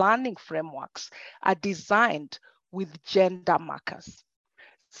 and learning frameworks are designed with gender markers.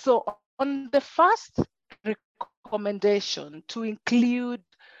 So on the first recommendation to include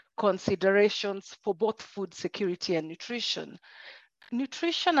considerations for both food security and nutrition,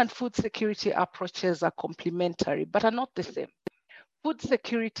 nutrition and food security approaches are complementary, but are not the same. Food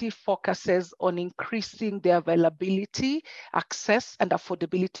security focuses on increasing the availability, access, and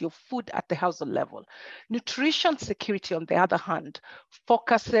affordability of food at the household level. Nutrition security, on the other hand,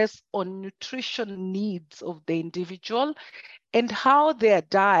 focuses on nutrition needs of the individual and how their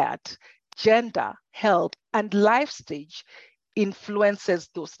diet, gender, health, and life stage influences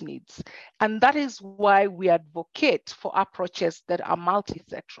those needs. And that is why we advocate for approaches that are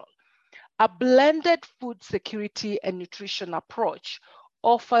multisectoral. A blended food security and nutrition approach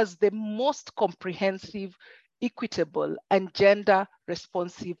offers the most comprehensive, equitable, and gender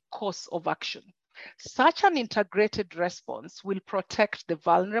responsive course of action. Such an integrated response will protect the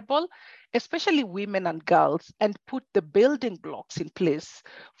vulnerable, especially women and girls, and put the building blocks in place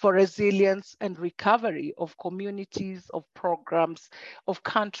for resilience and recovery of communities, of programs, of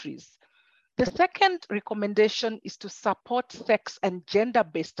countries. The second recommendation is to support sex and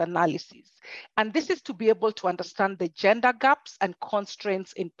gender-based analysis. And this is to be able to understand the gender gaps and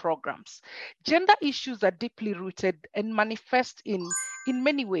constraints in programs. Gender issues are deeply rooted and manifest in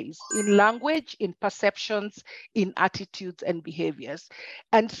many ways, in language, in perceptions, in attitudes and behaviors.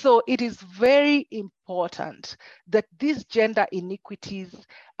 And so it is very important that these gender inequities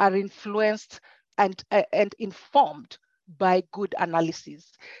are influenced and informed by good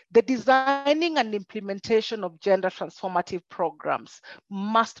analysis. The designing and implementation of gender transformative programs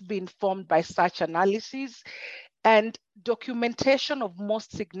must be informed by such analysis, and documentation of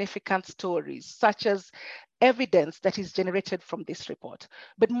most significant stories, such as evidence that is generated from this report.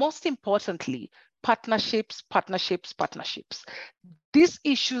 But most importantly, partnerships, partnerships, partnerships. These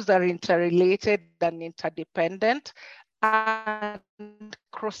issues are interrelated and interdependent and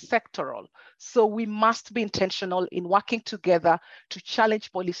cross-sectoral. So we must be intentional in working together to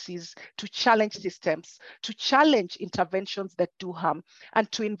challenge policies, to challenge systems, to challenge interventions that do harm,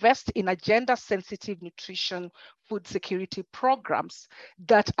 and to invest in agenda-sensitive nutrition, food security programs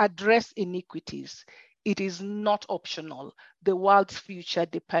that address inequities. It is not optional. The world's future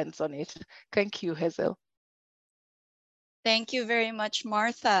depends on it. Thank you, Hazel. Thank you very much,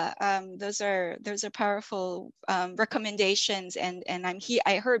 Martha. Those are powerful recommendations, and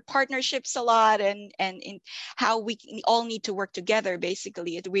I heard partnerships a lot, and in how we all need to work together.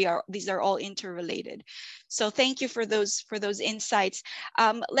 Basically, these are all interrelated. So thank you for those insights.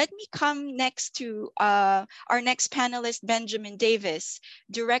 Let me come next to our next panelist, Benjamin Davis,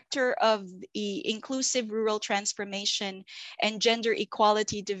 Director of the Inclusive Rural Transformation and Gender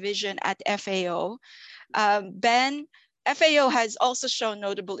Equality Division at FAO. Ben, FAO has also shown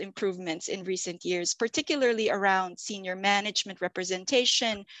notable improvements in recent years, particularly around senior management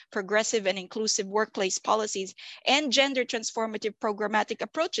representation, progressive and inclusive workplace policies, and gender transformative programmatic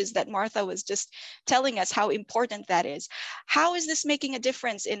approaches that Martha was just telling us how important that is. How is this making a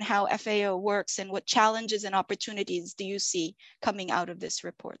difference in how FAO works, and what challenges and opportunities do you see coming out of this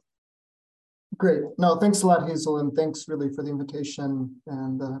report? Great. No, thanks a lot, Hazel, and thanks really for the invitation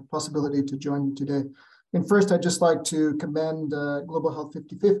and the possibility to join you today. And first, I'd just like to commend Global Health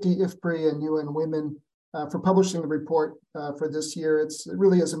 50/50, IFPRI, and UN Women for publishing the report for this year. It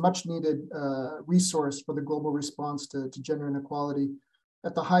really is a much needed resource for the global response to gender inequality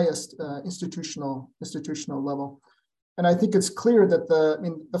at the highest institutional level. And I think it's clear that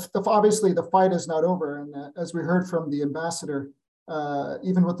obviously the fight is not over. And as we heard from the ambassador,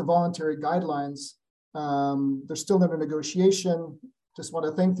 even with the voluntary guidelines, they're still under negotiation. Just want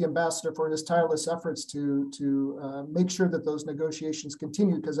to thank the ambassador for his tireless efforts to make sure that those negotiations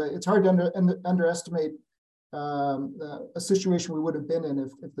continue, because it's hard to underestimate a situation we would have been in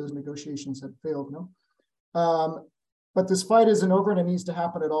if those negotiations had failed. No, but this fight isn't over, and it needs to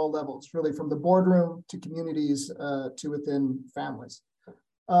happen at all levels, really, from the boardroom to communities to within families.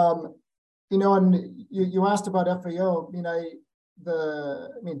 You know, and you asked about FAO.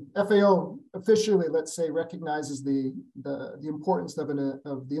 FAO officially, let's say, recognizes the importance of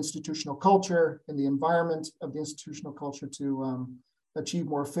the institutional culture and the environment of the institutional culture to achieve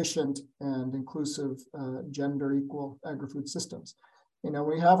more efficient and inclusive gender equal agri-food systems. You know,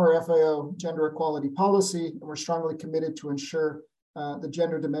 we have our FAO gender equality policy, and we're strongly committed to ensure the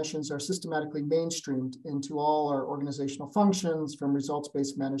gender dimensions are systematically mainstreamed into all our organizational functions, from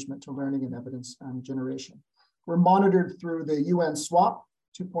results-based management to learning and evidence generation. We're monitored through the UN SWAP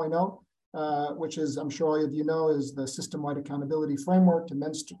 2.0, which is, I'm sure all of you know, is the system-wide accountability framework to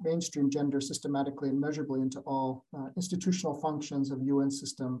mainstream gender systematically and measurably into all institutional functions of UN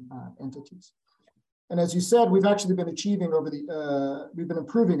system entities. And as you said, we've actually been achieving we've been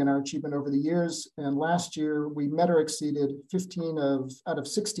improving in our achievement over the years. And last year, we met or exceeded 15 out of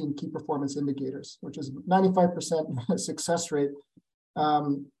 16 key performance indicators, which is 95% success rate,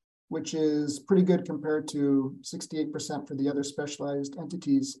 which is pretty good compared to 68% for the other specialized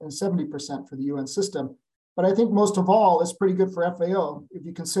entities and 70% for the UN system. But I think most of all, it's pretty good for FAO if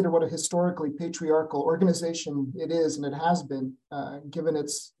you consider what a historically patriarchal organization it is, and it has been, given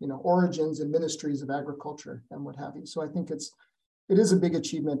its origins in ministries of agriculture and what have you. So I think it is a big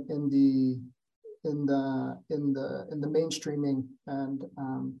achievement in the mainstreaming and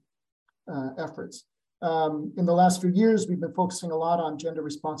efforts. In the last few years, we've been focusing a lot on gender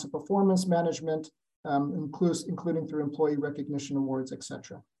responsive performance management, including through employee recognition awards, et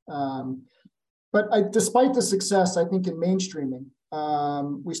cetera. But despite the success, I think in mainstreaming,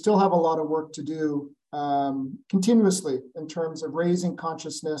 we still have a lot of work to do continuously in terms of raising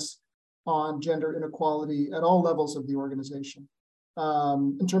consciousness on gender inequality at all levels of the organization,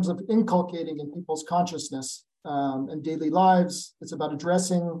 in terms of inculcating in people's consciousness and daily lives. It's about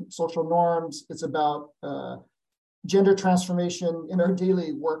addressing social norms. It's about gender transformation in our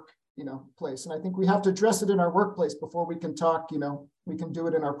daily work, place. And I think we have to address it in our workplace before we can talk, we can do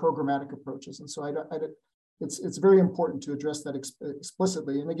it in our programmatic approaches. And so it's very important to address that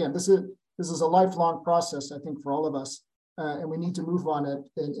explicitly. And again, this is a lifelong process, I think, for all of us, and we need to move on it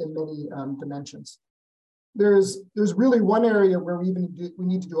in many dimensions. There's really one area where we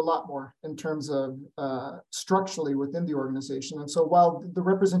need to do a lot more in terms of structurally within the organization. And so while the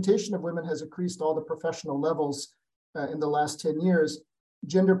representation of women has increased all the professional levels in the last 10 years,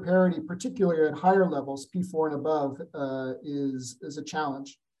 gender parity, particularly at higher levels, P4 and above, is a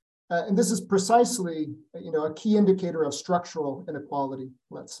challenge. And this is precisely, a key indicator of structural inequality,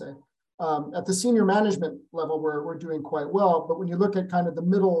 let's say. At the senior management level, we're doing quite well, but when you look at kind of the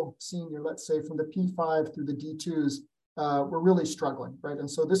middle senior, let's say from the P5 through the D2s, we're really struggling, right?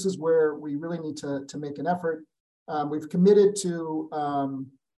 And so this is where we really need to make an effort. We've committed to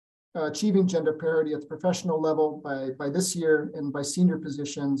achieving gender parity at the professional level by this year and by senior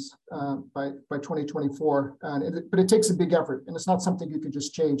positions by 2024. But it takes a big effort, and it's not something you can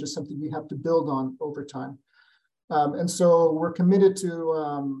just change. It's something you have to build on over time. And so we're committed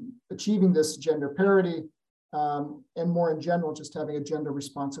to achieving this gender parity and more in general, just having a gender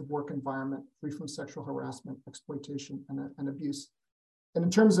responsive work environment free from sexual harassment, exploitation, and abuse. And in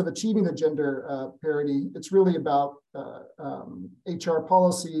terms of achieving the gender parity, it's really about HR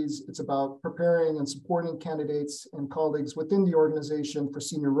policies. It's about preparing and supporting candidates and colleagues within the organization for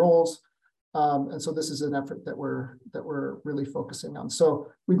senior roles. And so this is an effort that we're really focusing on.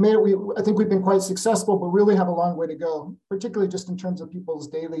 So I think we've been quite successful, but really have a long way to go, particularly just in terms of people's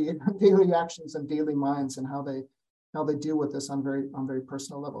daily actions and daily minds and how they deal with this on very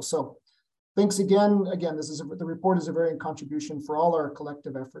personal level. So thanks again. Again, the report is a very contribution for all our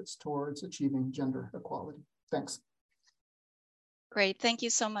collective efforts towards achieving gender equality. Thanks. Great, thank you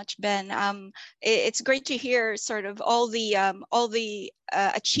so much, Ben. It's great to hear sort of all the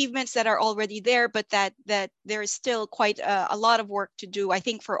achievements that are already there, but that there is still quite a lot of work to do, I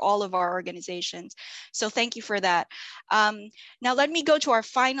think, for all of our organizations. So thank you for that. Now let me go to our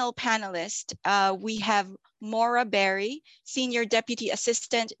final panelist. We have Maura Berry, Senior Deputy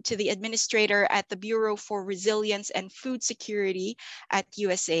Assistant to the Administrator at the Bureau for Resilience and Food Security at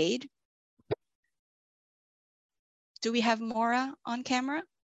USAID. Do we have Maura on camera?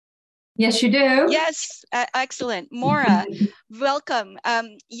 Yes, you do. Yes, excellent. Maura, welcome.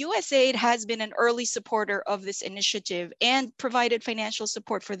 USAID has been an early supporter of this initiative and provided financial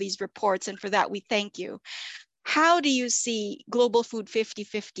support for these reports, and for that we thank you. How do you see Global Food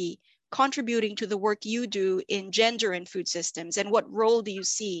 50/50 contributing to the work you do in gender and food systems, and what role do you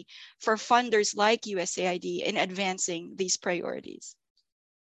see for funders like USAID in advancing these priorities?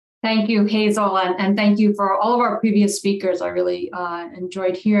 Thank you, Hazel, and thank you for all of our previous speakers. I really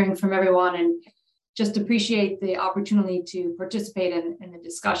enjoyed hearing from everyone and just appreciate the opportunity to participate in the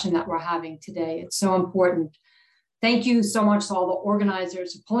discussion that we're having today. It's so important. Thank you so much to all the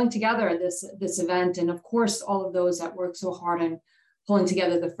organizers for pulling together this event, and of course, all of those that worked so hard on pulling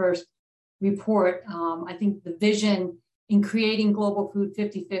together the first report. I think the vision in creating Global Food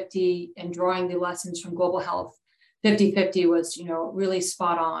 50/50 and drawing the lessons from Global Health 50/50 was, really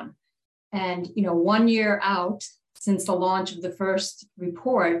spot on. And, 1 year out since the launch of the first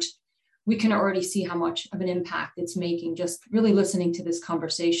report, we can already see how much of an impact it's making, just really listening to this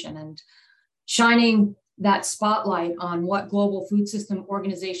conversation and shining that spotlight on what global food system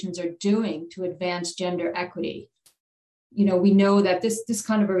organizations are doing to advance gender equity. We know that this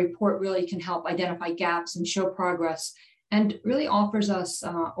kind of a report really can help identify gaps and show progress, and really offers us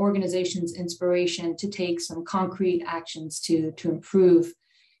organizations inspiration to take some concrete actions to improve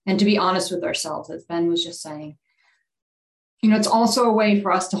and to be honest with ourselves, as Ben was just saying. It's also a way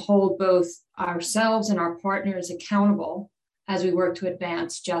for us to hold both ourselves and our partners accountable as we work to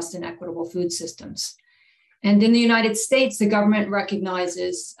advance just and equitable food systems. And in the United States, the government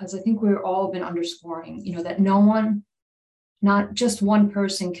recognizes, as I think we've all been underscoring, that not just one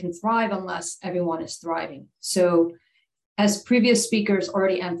person can thrive unless everyone is thriving. So, as previous speakers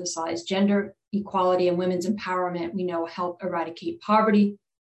already emphasized, gender equality and women's empowerment, we know, help eradicate poverty,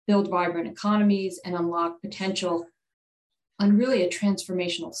 build vibrant economies, and unlock potential on really a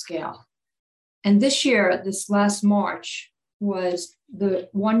transformational scale. And this last March, was the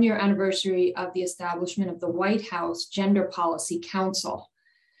 1 year anniversary of the establishment of the White House Gender Policy Council.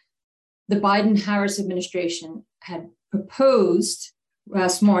 The Biden-Harris administration had proposed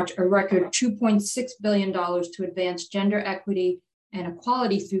last March a record $2.6 billion to advance gender equity and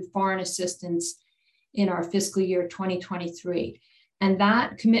equality through foreign assistance in our fiscal year 2023. And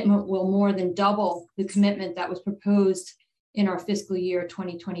that commitment will more than double the commitment that was proposed in our fiscal year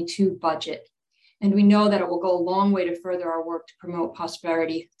 2022 budget. And we know that it will go a long way to further our work to promote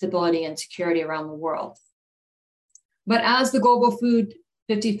prosperity, stability, and security around the world. But as the Global Food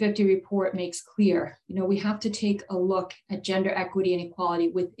 50/50 report makes clear, we have to take a look at gender equity and equality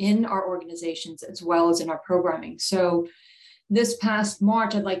within our organizations as well as in our programming. So this past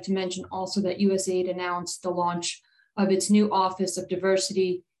March, I'd like to mention also that USAID announced the launch of its new Office of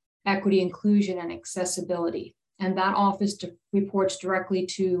Diversity, Equity, Inclusion, and Accessibility. And that office reports directly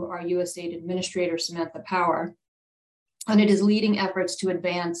to our USAID Administrator, Samantha Power. And it is leading efforts to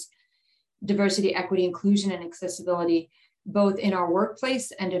advance diversity, equity, inclusion, and accessibility both in our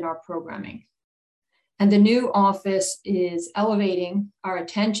workplace and in our programming. And the new office is elevating our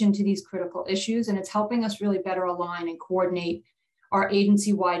attention to these critical issues, and it's helping us really better align and coordinate our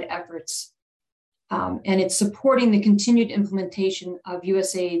agency-wide efforts. And it's supporting the continued implementation of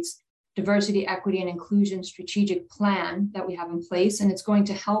USAID's Diversity, Equity, and Inclusion Strategic Plan that we have in place, and it's going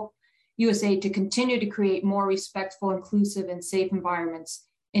to help USAID to continue to create more respectful, inclusive, and safe environments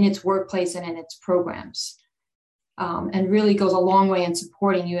in its workplace and in its programs. And really goes a long way in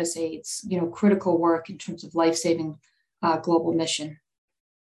supporting USAID's critical work in terms of life-saving global mission.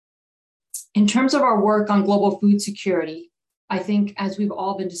 In terms of our work on global food security, I think as we've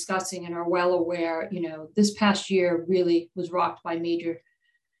all been discussing and are well aware, this past year really was rocked by major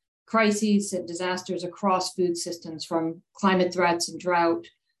crises and disasters across food systems, from climate threats and drought,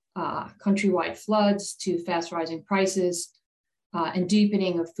 countrywide floods, to fast rising prices, and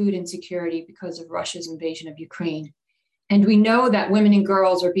deepening of food insecurity because of Russia's invasion of Ukraine. And we know that women and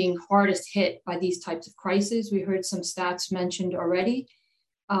girls are being hardest hit by these types of crises. We heard some stats mentioned already.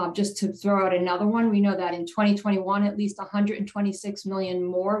 Just to throw out another one, we know that in 2021, at least 126 million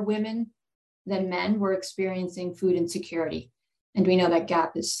more women than men were experiencing food insecurity. And we know that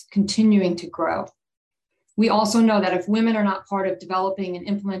gap is continuing to grow. We also know that if women are not part of developing and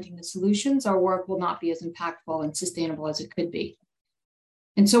implementing the solutions, our work will not be as impactful and sustainable as it could be.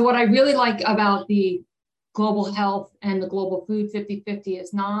 And so what I really like about the Global Health and the Global Food 50/50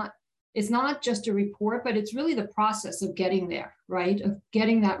 is it's not just a report, but it's really the process of getting there, right? Of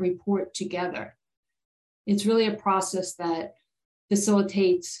getting that report together. It's really a process that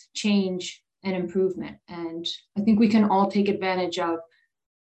facilitates change and improvement. And I think we can all take advantage of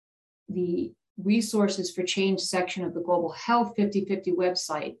the resources for change section of the Global Health 50/50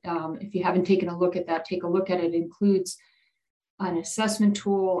 website. If you haven't taken a look at that, take a look at it. It includes an assessment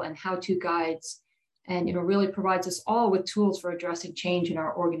tool and how-to guides, and really provides us all with tools for addressing change in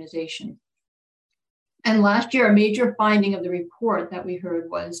our organization. And last year, a major finding of the report that we heard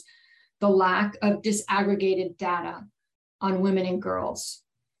was the lack of disaggregated data on women and girls.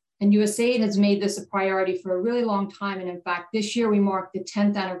 And USAID has made this a priority for a really long time. And in fact, this year we marked the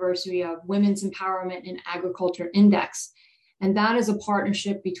 10th anniversary of Women's Empowerment in Agriculture Index. And that is a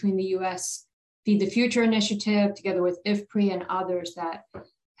partnership between the US Feed the Future initiative, together with IFPRI and others, that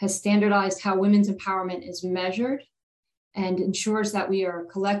has standardized how women's empowerment is measured and ensures that we are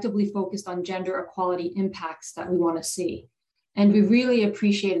collectively focused on gender equality impacts that we want to see. And we really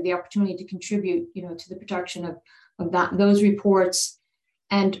appreciated the opportunity to contribute, to the production of those reports.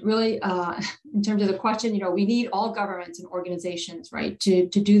 And really, in terms of the question, we need all governments and organizations, right, to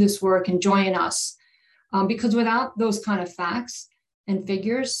do this work and join us. Because without those kind of facts and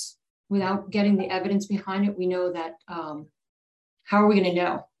figures, without getting the evidence behind it, we know that how are we going to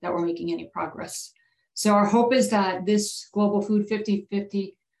know that we're making any progress? So our hope is that this Global Food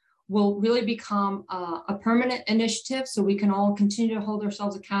 50/50 will really become a permanent initiative, so we can all continue to hold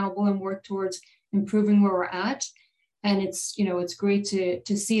ourselves accountable and work towards improving where we're at. And it's great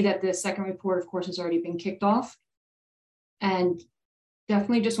to see that the second report, of course, has already been kicked off. And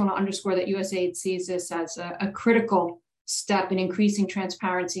definitely just want to underscore that USAID sees this as a critical step in increasing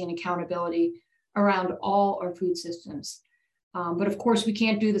transparency and accountability around all our food systems. But of course, we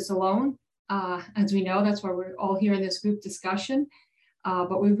can't do this alone. As we know, that's why we're all here in this group discussion.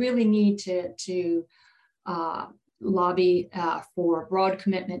 But we really need to lobby for broad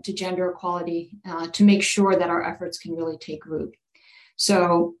commitment to gender equality to make sure that our efforts can really take root.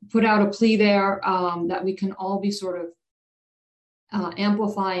 So put out a plea there that we can all be sort of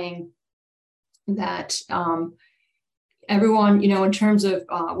amplifying that everyone, in terms of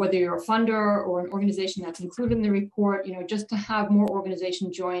whether you're a funder or an organization that's included in the report, just to have more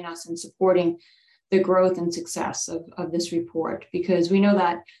organizations join us in supporting the growth and success of this report, because we know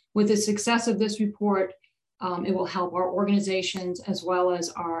that with the success of this report, it will help our organizations as well as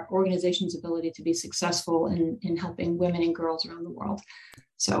our organization's ability to be successful in helping women and girls around the world.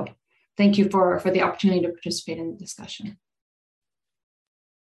 So thank you for the opportunity to participate in the discussion.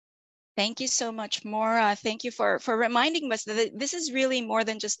 Thank you so much, Maura. Thank you for reminding us that this is really more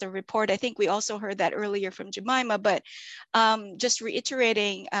than just a report. I think we also heard that earlier from Jemima, but just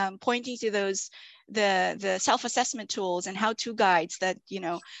reiterating, pointing to those, the self-assessment tools and how-to guides that,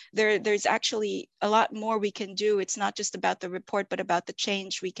 there's actually a lot more we can do. It's not just about the report, but about the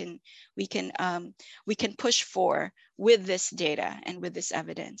change we can push for with this data and with this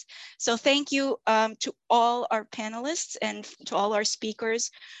evidence. So thank you to all our panelists and to all our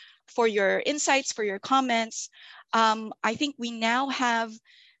speakers for your insights, for your comments. I think we now have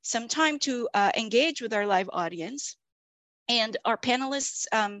some time to engage with our live audience, and our panelists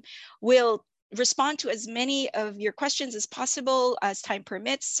will respond to as many of your questions as possible as time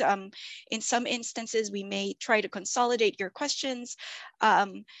permits. In some instances, we may try to consolidate your questions.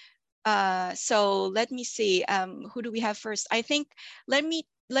 So let me see, who do we have first? I think, let me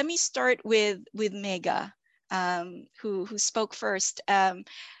start with Megha, who spoke first.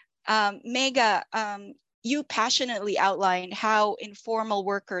 Megha, you passionately outlined how informal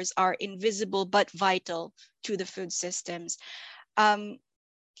workers are invisible but vital to the food systems.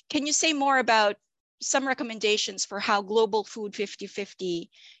 Can you say more about some recommendations for how Global Food 50/50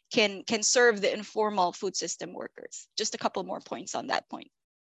 can serve the informal food system workers? Just a couple more points on that point.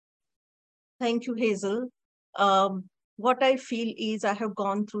 Thank you, Hazel. What I feel is I have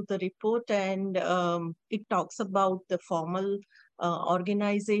gone through the report, and it talks about the formal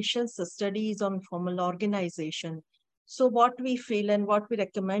organizations, the studies on formal organization. So what we feel and what we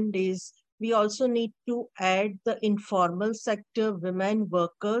recommend is we also need to add the informal sector women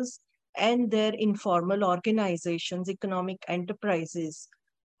workers and their informal organizations, economic enterprises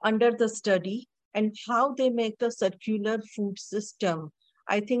under the study, and how they make a circular food system.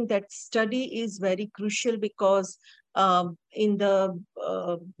 I think that study is very crucial because in the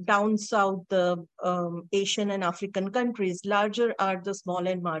down south, the Asian and African countries, larger are the small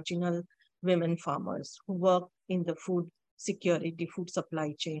and marginal women farmers who work in the food security, food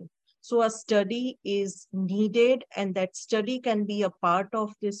supply chain. So a study is needed, and that study can be a part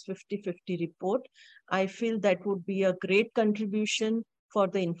of this 50/50 report. I feel that would be a great contribution for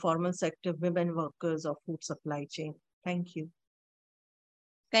the informal sector women workers of food supply chain. Thank you.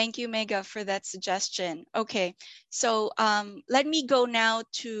 Thank you, Megha, for that suggestion. Okay, so let me go now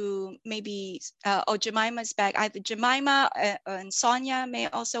to maybe, Jemima's back. Either Jemima and Sonia may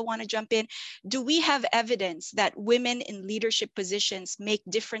also want to jump in. Do we have evidence that women in leadership positions make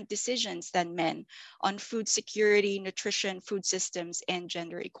different decisions than men on food security, nutrition, food systems, and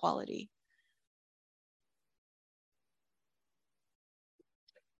gender equality?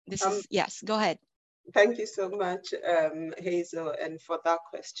 This is, yes, go ahead. Thank you so much, Hazel, and for that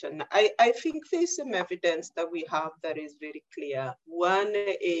question. I think there's some evidence that we have that is very clear. One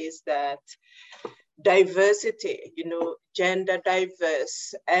is that diversity, gender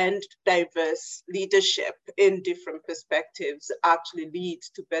diverse and diverse leadership in different perspectives actually leads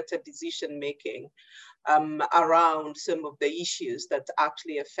to better decision making around some of the issues that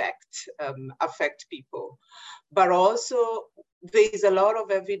actually affect people. But also, there's a lot of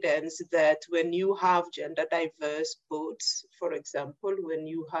evidence that when you have gender diverse boards, for example, when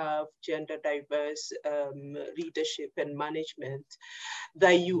you have gender diverse leadership and management,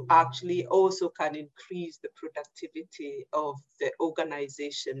 that you actually also can increase the productivity of the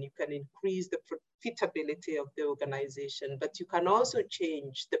organization. You can increase the profitability of the organization, but you can also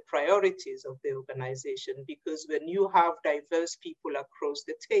change the priorities of the organization, because when you have diverse people across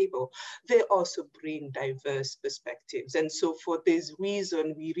the table, they also bring diverse perspectives. And so for this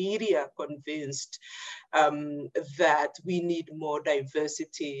reason, we really are convinced that we need more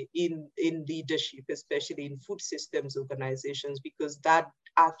diversity in leadership, especially in food systems organizations, because that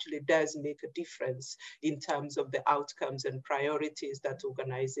actually does make a difference in terms of the outcomes and priorities that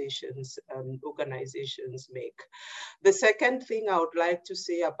organizations make. The second thing I would like to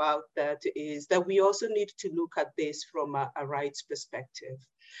say about that is that we also need to look at this from a rights perspective.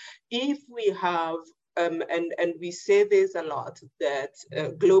 If we have and we say this a lot, that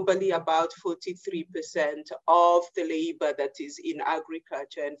globally about 43% of the labor that is in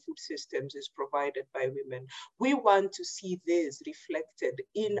agriculture and food systems is provided by women. We want to see this reflected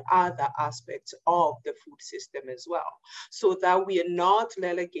in other aspects of the food system as well, so that we are not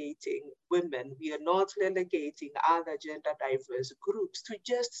relegating women, we are not relegating other gender diverse groups to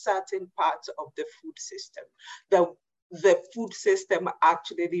just certain parts of the food system. The food system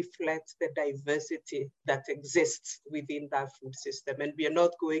actually reflects the diversity that exists within that food system. And we are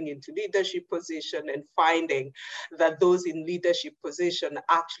not going into leadership position and finding that those in leadership position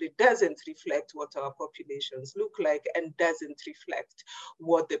actually doesn't reflect what our populations look like and doesn't reflect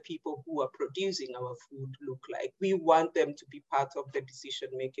what the people who are producing our food look like. We want them to be part of the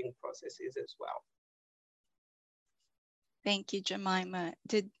decision-making processes as well. Thank you, Jemima.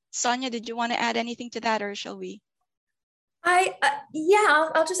 Sonia, did you want to add anything to that, or shall we? Yeah,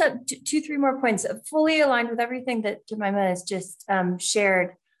 I'll just add two, three more points. Fully aligned with everything that Jemima has just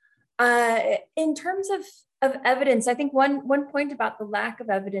shared. In terms of evidence, I think one point about the lack of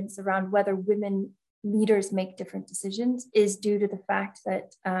evidence around whether women leaders make different decisions is due to the fact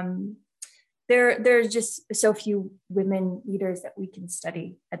that there's just so few women leaders that we can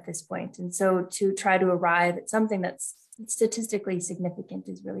study at this point. And so to try to arrive at something that's statistically significant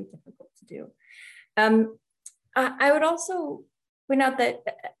is really difficult to do. I would also point out that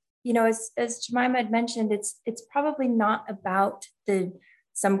you know, as Jemima had mentioned, it's probably not about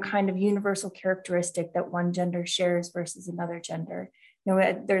some kind of universal characteristic that one gender shares versus another gender. You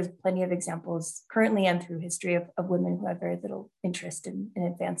know, there's plenty of examples currently and through history of women who have very little interest in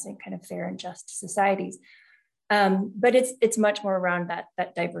advancing kind of fair and just societies. But it's much more around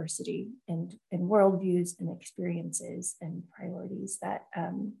that diversity and worldviews and experiences and priorities that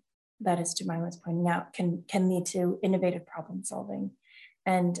as Jemima was pointing out, can lead to innovative problem solving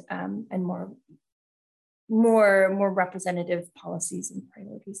and more representative policies and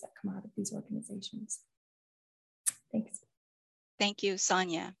priorities that come out of these organizations. Thanks. Thank you,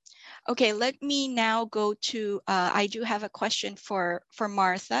 Sonia. Okay, let me now go to, I do have a question for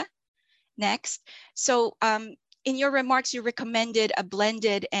Martha next. So in your remarks, you recommended a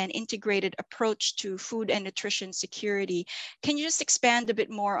blended and integrated approach to food and nutrition security. Can you just expand a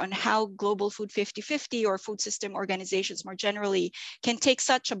bit more on how Global Food 50/50 or food system organizations more generally can take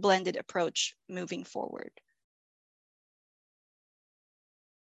such a blended approach moving forward?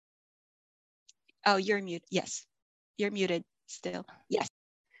 Oh, you're mute. Yes, you're muted still. Yes.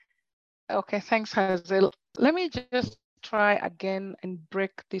 Okay, thanks, Hazel. Let me just try again and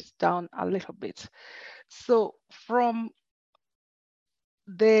break this down a little bit. So from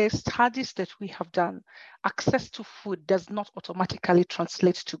the studies that we have done, access to food does not automatically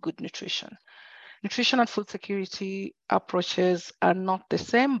translate to good nutrition. Nutrition and food security approaches are not the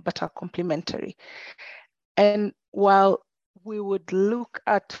same, but are complementary. And while we would look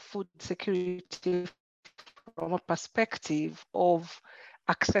at food security from a perspective of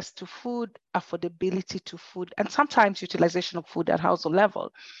access to food, affordability to food, and sometimes utilization of food at household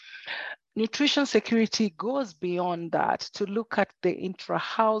level, nutrition security goes beyond that to look at the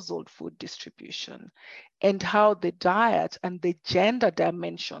intra-household food distribution and how the diet and the gender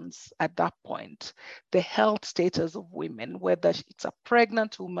dimensions at that point, the health status of women, whether it's a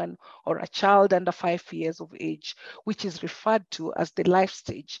pregnant woman or a child under 5 years of age, which is referred to as the life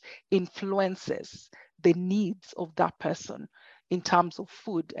stage, influences the needs of that person in terms of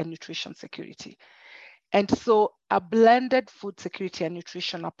food and nutrition security. And so a blended food security and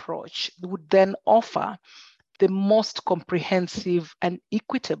nutrition approach would then offer the most comprehensive and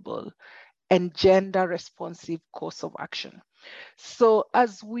equitable and gender responsive course of action. So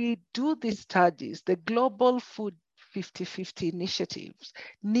as we do these studies, the Global Food 50/50 initiatives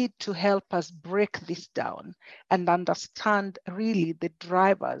need to help us break this down and understand really the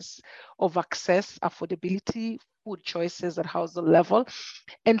drivers of access, affordability, food choices at household level.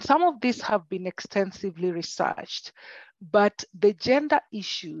 And some of these have been extensively researched, but the gender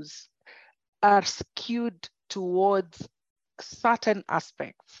issues are skewed towards certain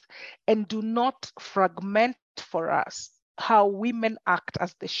aspects and do not fragment for us how women act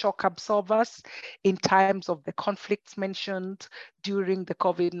as the shock absorbers in times of the conflicts mentioned during the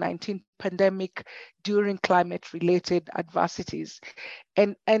COVID-19 pandemic, during climate-related adversities.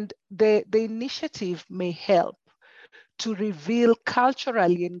 And the initiative may help to reveal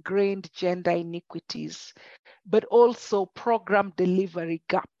culturally ingrained gender inequities, but also program delivery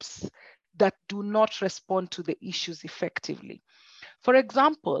gaps that do not respond to the issues effectively. For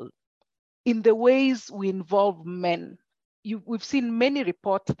example, in the ways we involve men, we've seen many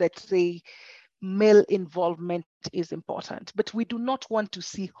reports that say male involvement is important, but we do not want to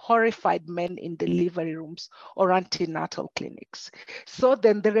see horrified men in delivery rooms or antenatal clinics. So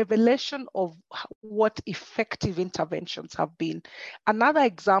then the revelation of what effective interventions have been. Another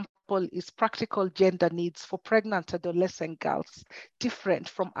example is practical gender needs for pregnant adolescent girls, different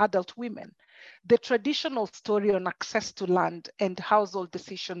from adult women. The traditional story on access to land and household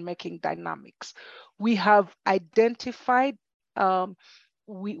decision-making dynamics. We have identified,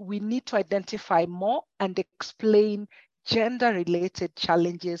 we need to identify more and explain gender-related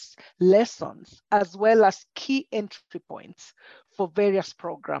challenges, lessons, as well as key entry points for various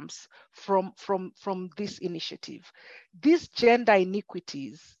programs from this initiative. These gender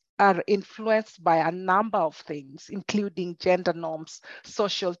inequities are influenced by a number of things, including gender norms,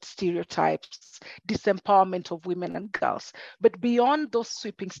 social stereotypes, disempowerment of women and girls. But beyond those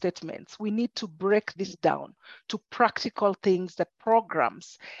sweeping statements, we need to break this down to practical things that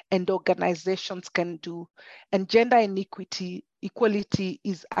programs and organizations can do. And gender equality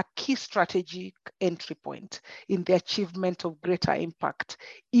is a key strategic entry point in the achievement of greater impact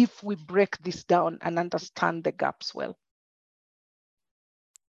if we break this down and understand the gaps well.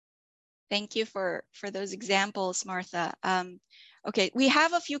 Thank you for those examples, Martha. Okay, we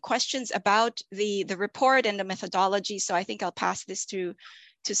have a few questions about the report and the methodology, so I think I'll pass this to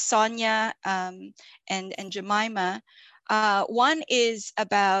Sonia and Jemima. One is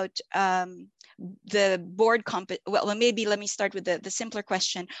about the board well, maybe let me start with the simpler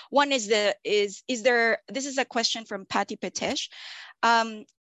question. One is this is a question from Patty Patesh.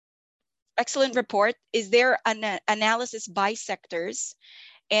 Excellent report. Is there an analysis by sectors,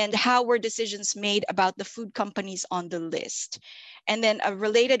 and how were decisions made about the food companies on the list? And then a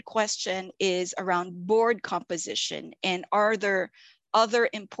related question is around board composition, and are there other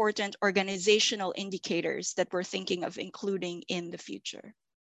important organizational indicators that we're thinking of including in the future?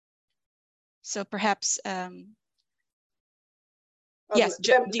 So perhaps, yes,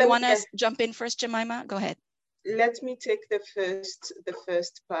 do you want to jump in first, Jemima? Go ahead. Let me take the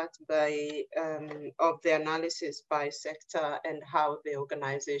first part of the analysis by sector and how the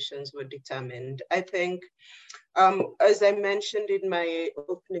organizations were determined. I think, as I mentioned in my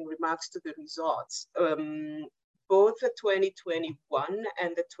opening remarks to the results, both the 2021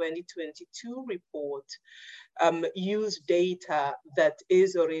 and the 2022 report use data that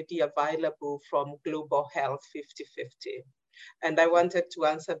is already available from Global Health 50/50. And I wanted to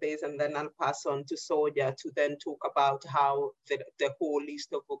answer this, and then I'll pass on to Sonia to then talk about how the whole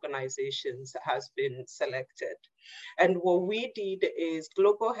list of organizations has been selected. And what we did is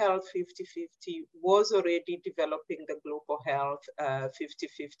Global Health 50/50 was already developing the Global Health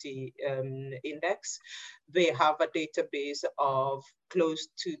 50/50 index. They have a database of close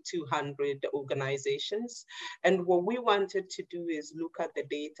to 200 organizations. And what we wanted to do is look at the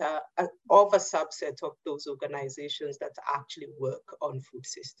data of a subset of those organizations that actually work on food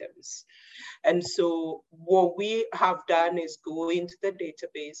systems. And so what we have done is go into the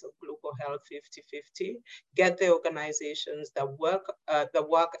database of Global Health 50/50, get the organizations that work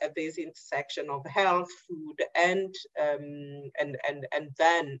at this intersection of health, food, and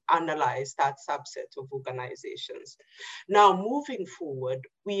then analyze that subset of organizations. Now, moving forward,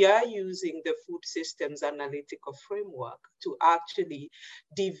 we are using the Food Systems Analytical Framework to actually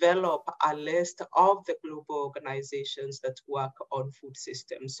develop a list of the global organizations that work on food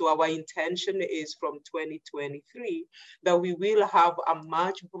systems. So our intention is from 2023 that we will have a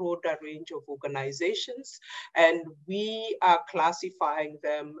much broader range of organizations, and we are classifying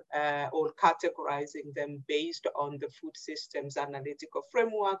them or categorizing them based on the Food Systems Analytical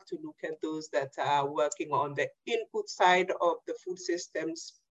Framework to look at those that are working on the input side of the food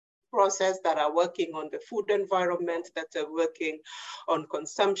systems process, that are working on the food environment, that are working on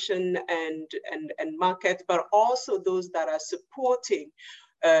consumption and market, but also those that are supporting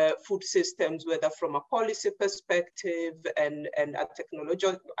food systems, whether from a policy perspective and a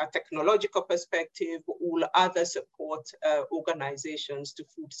technological perspective, or other support organizations to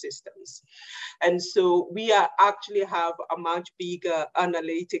food systems. And so we are actually have a much bigger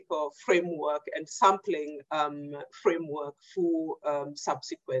analytical framework and sampling framework for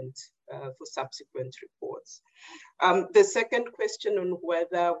subsequent reports. The second question on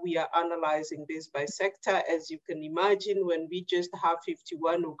whether we are analyzing this by sector, as you can imagine, when we just have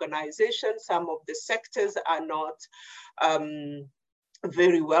 51 organizations, some of the sectors are not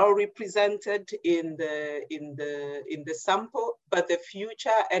very well represented in the sample, but the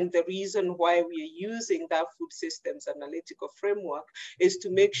future and the reason why we are using that Food Systems Analytical Framework is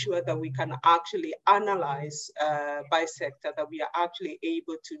to make sure that we can actually analyze by sector, that we are actually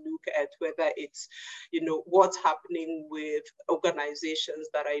able to look at whether it's, what's happening with organizations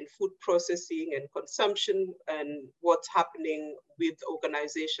that are in food processing and consumption, and what's happening with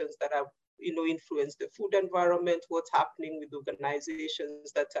organizations that are influence the food environment, what's happening with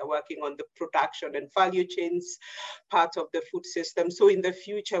organizations that are working on the production and value chains part of the food system. So in the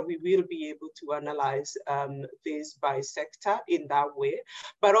future, we will be able to analyze this by sector in that way,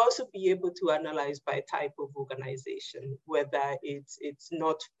 but also be able to analyze by type of organization, whether it's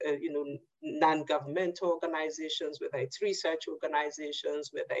not, non-governmental organizations, whether it's research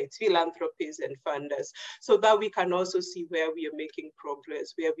organizations, whether it's philanthropies and funders, so that we can also see where we are making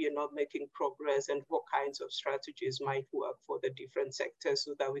progress, where we are not making progress, and what kinds of strategies might work for the different sectors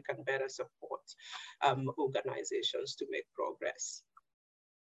so that we can better support organizations to make progress.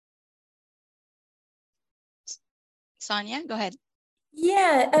 Sonia, go ahead.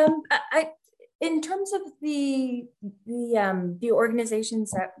 Yeah, in terms of the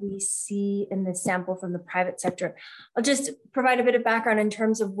organizations that we see in the sample from the private sector, I'll just provide a bit of background in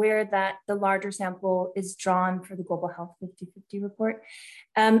terms of where the larger sample is drawn for the Global Health 50/50 report.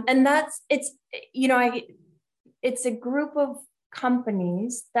 And it's a group of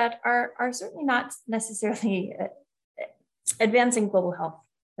companies that are certainly not necessarily advancing global health,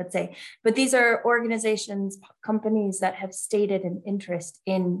 let's say, but these are organizations, companies that have stated an interest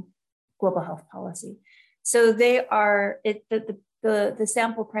in global health policy. So they are, the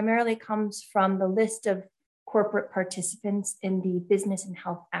sample primarily comes from the list of corporate participants in the Business and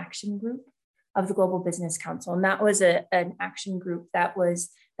Health Action Group of the Global Business Council. And that was an action group that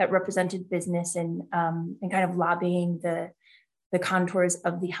represented business and kind of lobbying the contours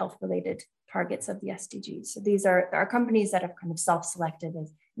of the health-related targets of the SDGs. So these are companies that have kind of self-selected and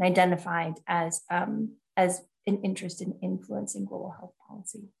identified as an interest in influencing global health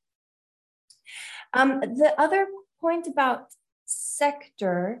policy. The other point about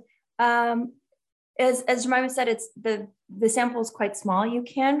sector, as Jemima said, it's the sample is quite small. You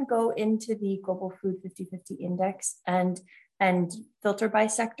can go into the Global Food 50/50 Index and filter by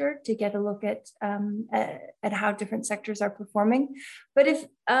sector to get a look at how different sectors are performing. But if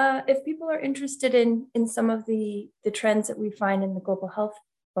people are interested in some of the trends that we find in the global health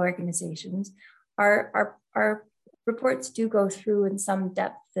organizations, our reports do go through in some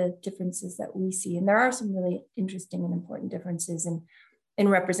depth the differences that we see. And there are some really interesting and important differences in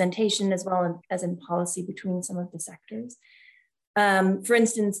representation as well as in policy between some of the sectors. For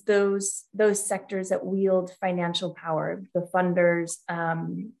instance, those sectors that wield financial power, the funders,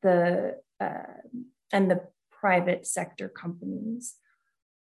 and the private sector companies,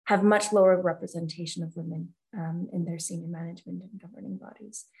 have much lower representation of women in their senior management and governing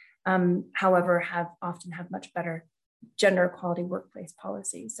bodies. However, often have much better gender equality workplace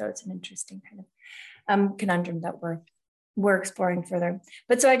policies. So it's an interesting kind of conundrum that we're exploring further.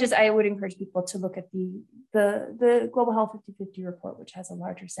 But so I would encourage people to look at the Global Health 50/50 report, which has a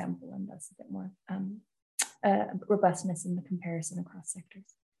larger sample and thus a bit more robustness in the comparison across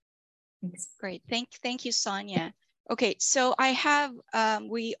sectors. Thanks. Great, thank you, Sonia. Okay, so I have,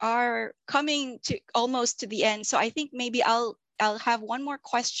 we are coming to almost to the end. So I think maybe I'll have one more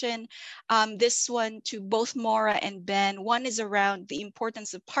question, this one to both Maura and Ben. One is around the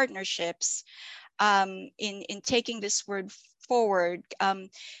importance of partnerships in taking this word forward.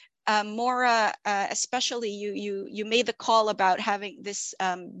 Maura, especially you made the call about having this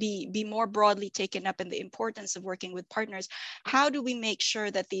be more broadly taken up, and the importance of working with partners. How do we make sure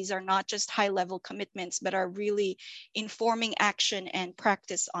that these are not just high-level commitments, but are really informing action and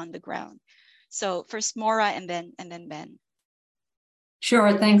practice on the ground? So first Maura, and then Ben.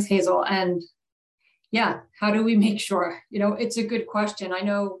 Sure, thanks, Hazel. And yeah, how do we make sure? It's a good question. I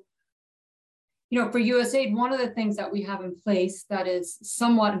know, for USAID, one of the things that we have in place that is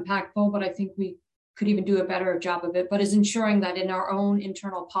somewhat impactful, but I think we could even do a better job of it, but is ensuring that in our own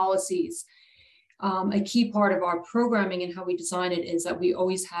internal policies, a key part of our programming and how we design it is that we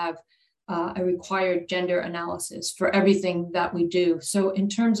always have a required gender analysis for everything that we do. So in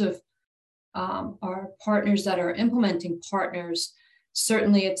terms of our partners that are implementing partners,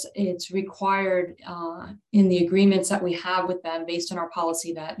 certainly it's required in the agreements that we have with them based on our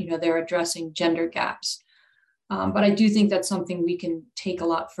policy that they're addressing gender gaps. But I do think that's something we can take a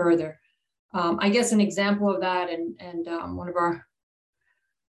lot further. I guess an example of that, and one of our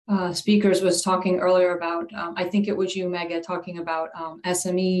speakers was talking earlier about, I think it was you, Mega, talking about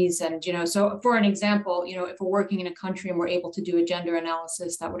SMEs. And, so for an example, if we're working in a country and we're able to do a gender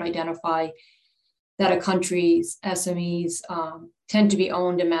analysis that would identify that a country's SMEs tend to be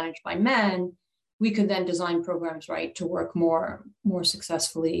owned and managed by men, we could then design programs, right, to work more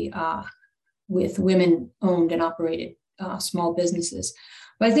successfully with women-owned and operated small businesses.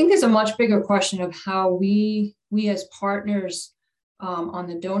 But I think there's a much bigger question of how we as partners on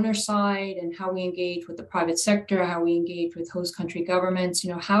the donor side, and how we engage with the private sector, how we engage with host country governments.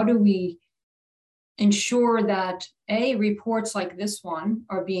 How do we ensure that reports like this one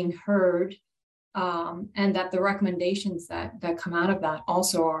are being heard, and that the recommendations that come out of that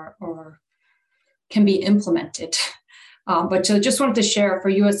also are can be implemented. But so just wanted to share for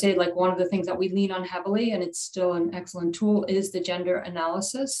USAID, like one of the things that we lean on heavily, and it's still an excellent tool, is the gender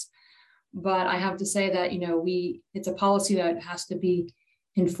analysis. But I have to say that, it's a policy that has to be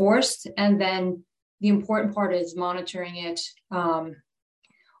enforced. And then the important part is monitoring it all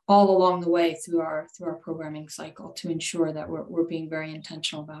along the way through our programming cycle to ensure that we're being very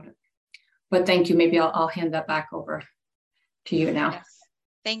intentional about it. But thank you. Maybe I'll hand that back over to you now. Yes.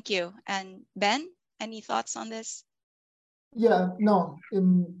 Thank you. And Ben, any thoughts on this? Yeah, no,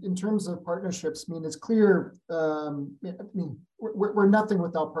 in terms of partnerships, it's clear, we're nothing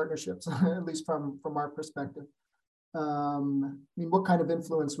without partnerships, at least from our perspective. What kind of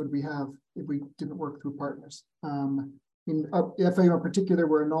influence would we have if we didn't work through partners? FAO in particular,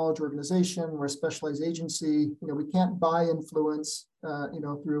 we're a knowledge organization, we're a specialized agency. We can't buy influence,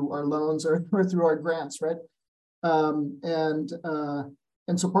 through our loans or through our grants, right? And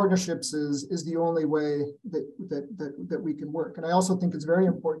And so partnerships is the only way that we can work. And I also think it's very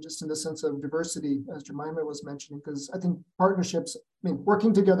important just in the sense of diversity, as Jemima was mentioning, because I think partnerships,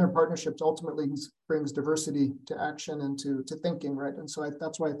 working together in partnerships ultimately brings diversity to action and to thinking, right? And so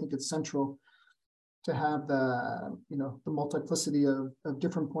that's why I think it's central to have the multiplicity of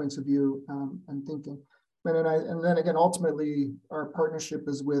different points of view and thinking. And then again, ultimately, our partnership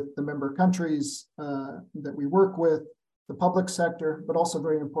is with the member countries that we work with, the public sector, but also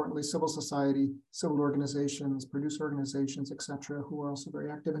very importantly, civil society, civil organizations, producer organizations, et cetera, who are also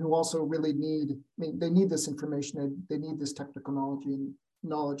very active and who also really they need this information, they need this technical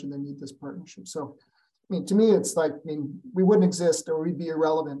knowledge, and they need this partnership. So, to me, it's like, we wouldn't exist or we'd be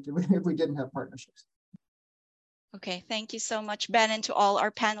irrelevant if we didn't have partnerships. Okay, thank you so much, Ben, and to all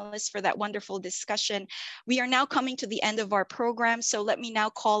our panelists for that wonderful discussion. We are now coming to the end of our program, so let me now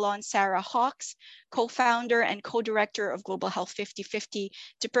call on Sarah Hawkes, co-founder and co-director of Global Health 50/50,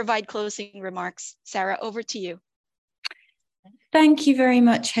 to provide closing remarks. Sarah, over to you. Thank you very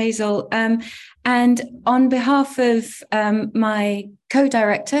much, Hazel. And on behalf of my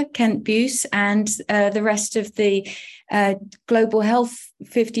co-director, Kent Buse, and the rest of the Global Health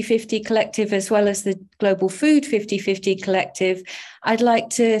 50/50 Collective, as well as the Global Food 50/50 Collective, I'd like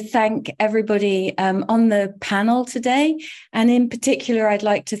to thank everybody on the panel today. And in particular, I'd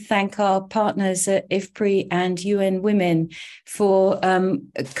like to thank our partners at IFPRI and UN Women for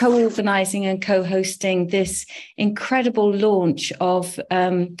co-organizing and co-hosting this incredible launch of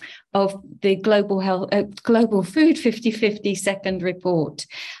the Global Food 50/50 second report.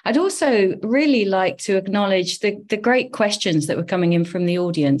 I'd also really like to acknowledge the great questions that were coming in from the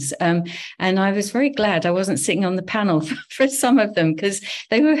audience. And I was very glad I wasn't sitting on the panel for some of them, because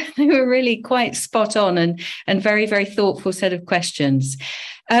they were really quite spot on and very, very thoughtful set of questions.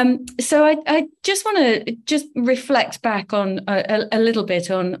 So I just want to reflect back on a little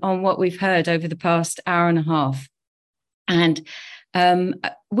bit on what we've heard over the past hour and a half. And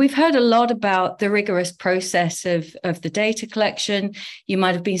we've heard a lot about the rigorous process of the data collection. You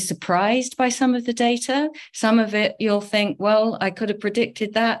might have been surprised by some of the data. Some of it you'll think, well, I could have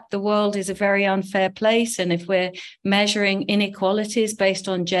predicted that. The world is a very unfair place. And if we're measuring inequalities based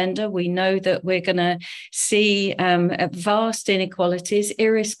on gender, we know that we're going to see vast inequalities,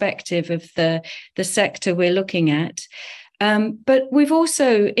 irrespective of the sector we're looking at. But we've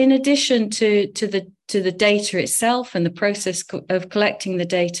also, in addition to the data itself and the process of collecting the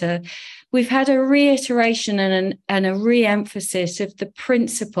data, we've had a reiteration and a re-emphasis of the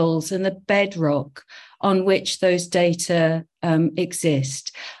principles and the bedrock on which those data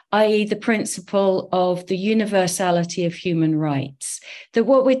exist, i.e. the principle of the universality of human rights. That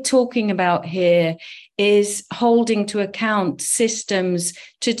what we're talking about here is holding to account systems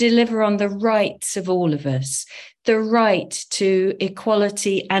to deliver on the rights of all of us, the right to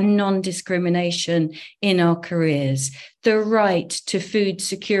equality and non-discrimination in our careers, the right to food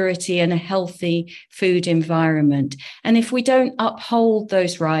security and a healthy food environment. And if we don't uphold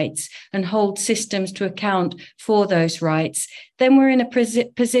those rights and hold systems to account for those rights, then we're in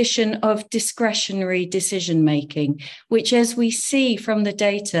a position of discretionary decision-making, which, as we see from the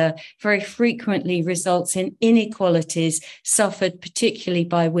data, very frequently results in inequalities suffered particularly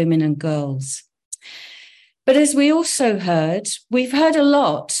by women and girls. But as we also heard, we've heard a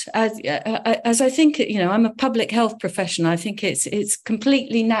lot, as I think, I'm a public health professional. I think it's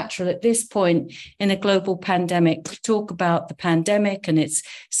completely natural at this point in a global pandemic to talk about the pandemic and its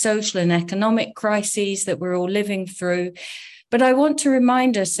social and economic crises that we're all living through. But I want to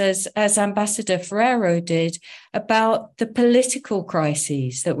remind us, as Ambassador Ferrero did, about the political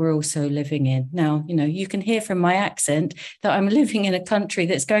crises that we're also living in. Now, you can hear from my accent that I'm living in a country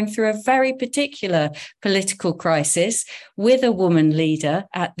that's going through a very particular political crisis with a woman leader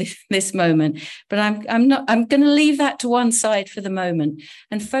at this moment. But I'm going to leave that to one side for the moment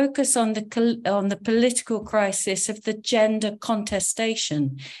and focus on the political crisis of the gender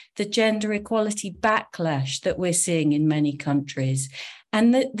contestation, the gender equality backlash that we're seeing in many countries,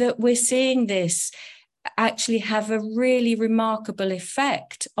 and that we're seeing this actually have a really remarkable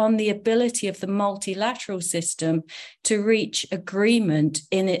effect on the ability of the multilateral system to reach agreement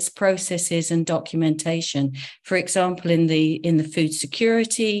in its processes and documentation. For example, in the food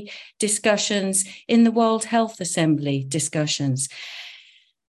security discussions, in the World Health Assembly discussions.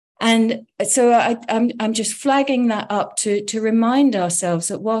 And so I'm just flagging that up to remind ourselves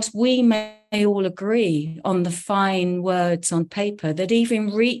that whilst we may all agree on the fine words on paper, that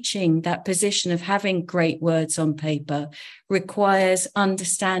even reaching that position of having great words on paper requires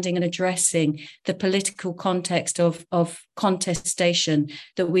understanding and addressing the political context of contestation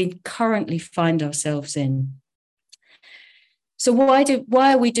that we currently find ourselves in. So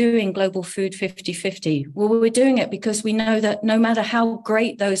why are we doing Global Food 50/50? Well, we're doing it because we know that no matter how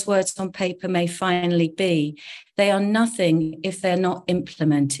great those words on paper may finally be, they are nothing if they're not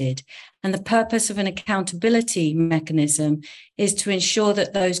implemented. And the purpose of an accountability mechanism is to ensure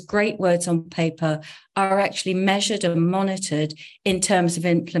that those great words on paper are actually measured and monitored in terms of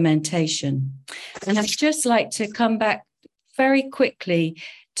implementation. And I'd just like to come back very quickly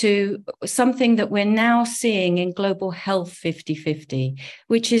to something that we're now seeing in Global Health 50/50,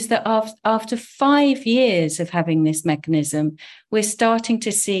 which is that after 5 years of having this mechanism, we're starting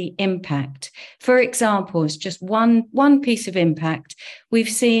to see impact. For example, it's just one piece of impact. We've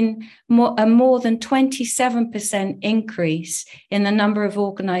seen a more than 27% increase in the number of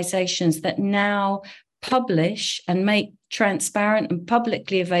organizations that now publish and make transparent and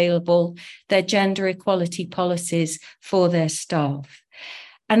publicly available their gender equality policies for their staff.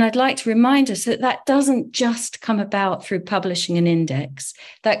 And I'd like to remind us that that doesn't just come about through publishing an index.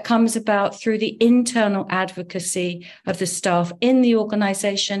 That comes about through the internal advocacy of the staff in the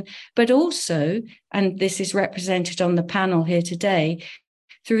organization, but also, and this is represented on the panel here today,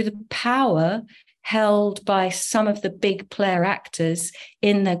 through the power held by some of the big player actors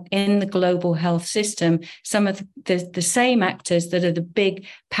in the global health system, some of the same actors that are the big,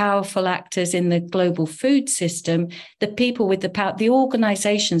 powerful actors in the global food system, the people with the power, the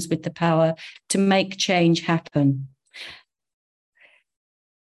organizations with the power to make change happen.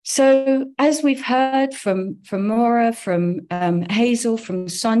 So as we've heard from Maura, from Hazel, from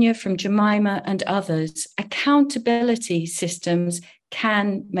Sonia, from Jemima and others, accountability systems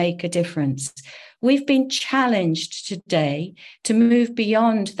can make a difference. We've been challenged today to move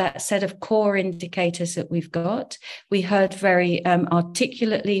beyond that set of core indicators that we've got. We heard very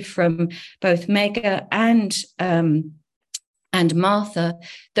articulately from both Mega and Martha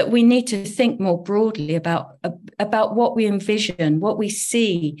that we need to think more broadly about what we envision, what we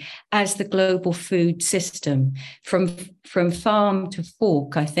see as the global food system, from farm to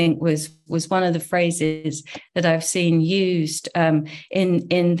fork, I think was one of the phrases that I've seen used in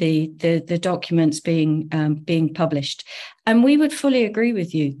the documents being published. And we would fully agree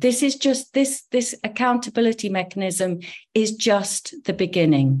with you. This is just this accountability mechanism is just the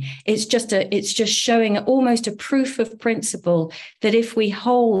beginning. It's just showing almost a proof of principle that if we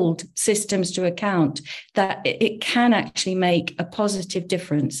hold systems to account, that it can actually make a positive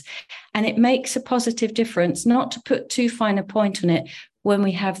difference. And it makes a positive difference, not to put too fine a point on it, when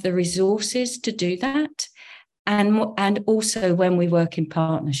we have the resources to do that, and also when we work in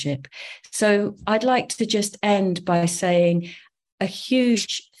partnership. So I'd like to just end by saying a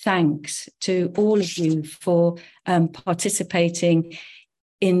huge thanks to all of you for participating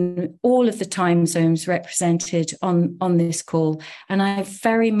in all of the time zones represented on this call. And I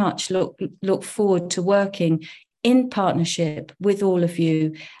very much look forward to working in partnership with all of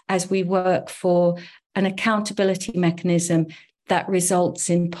you as we work for an accountability mechanism that results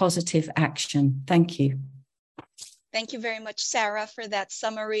in positive action. Thank you. Thank you very much, Sarah, for that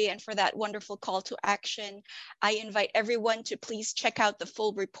summary and for that wonderful call to action. I invite everyone to please check out the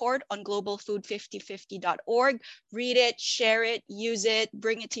full report on globalfood5050.org. Read it, share it, use it,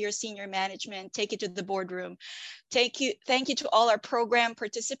 bring it to your senior management, take it to the boardroom. Thank you to all our program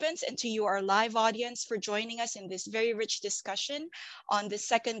participants and to you, our live audience, for joining us in this very rich discussion on the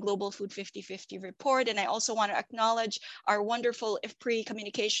second Global Food 50/50 report. And I also want to acknowledge our wonderful IFPRI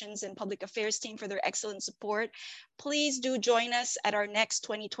Communications and Public Affairs team for their excellent support. Please do join us at our next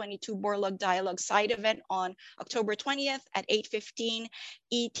 2022 Borlaug Dialogue side event on October 20th at 8:15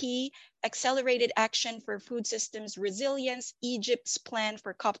 ET, Accelerated Action for Food Systems Resilience, Egypt's Plan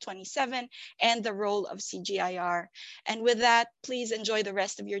for COP27, and the Role of CGIAR. And with that, please enjoy the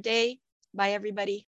rest of your day. Bye, everybody.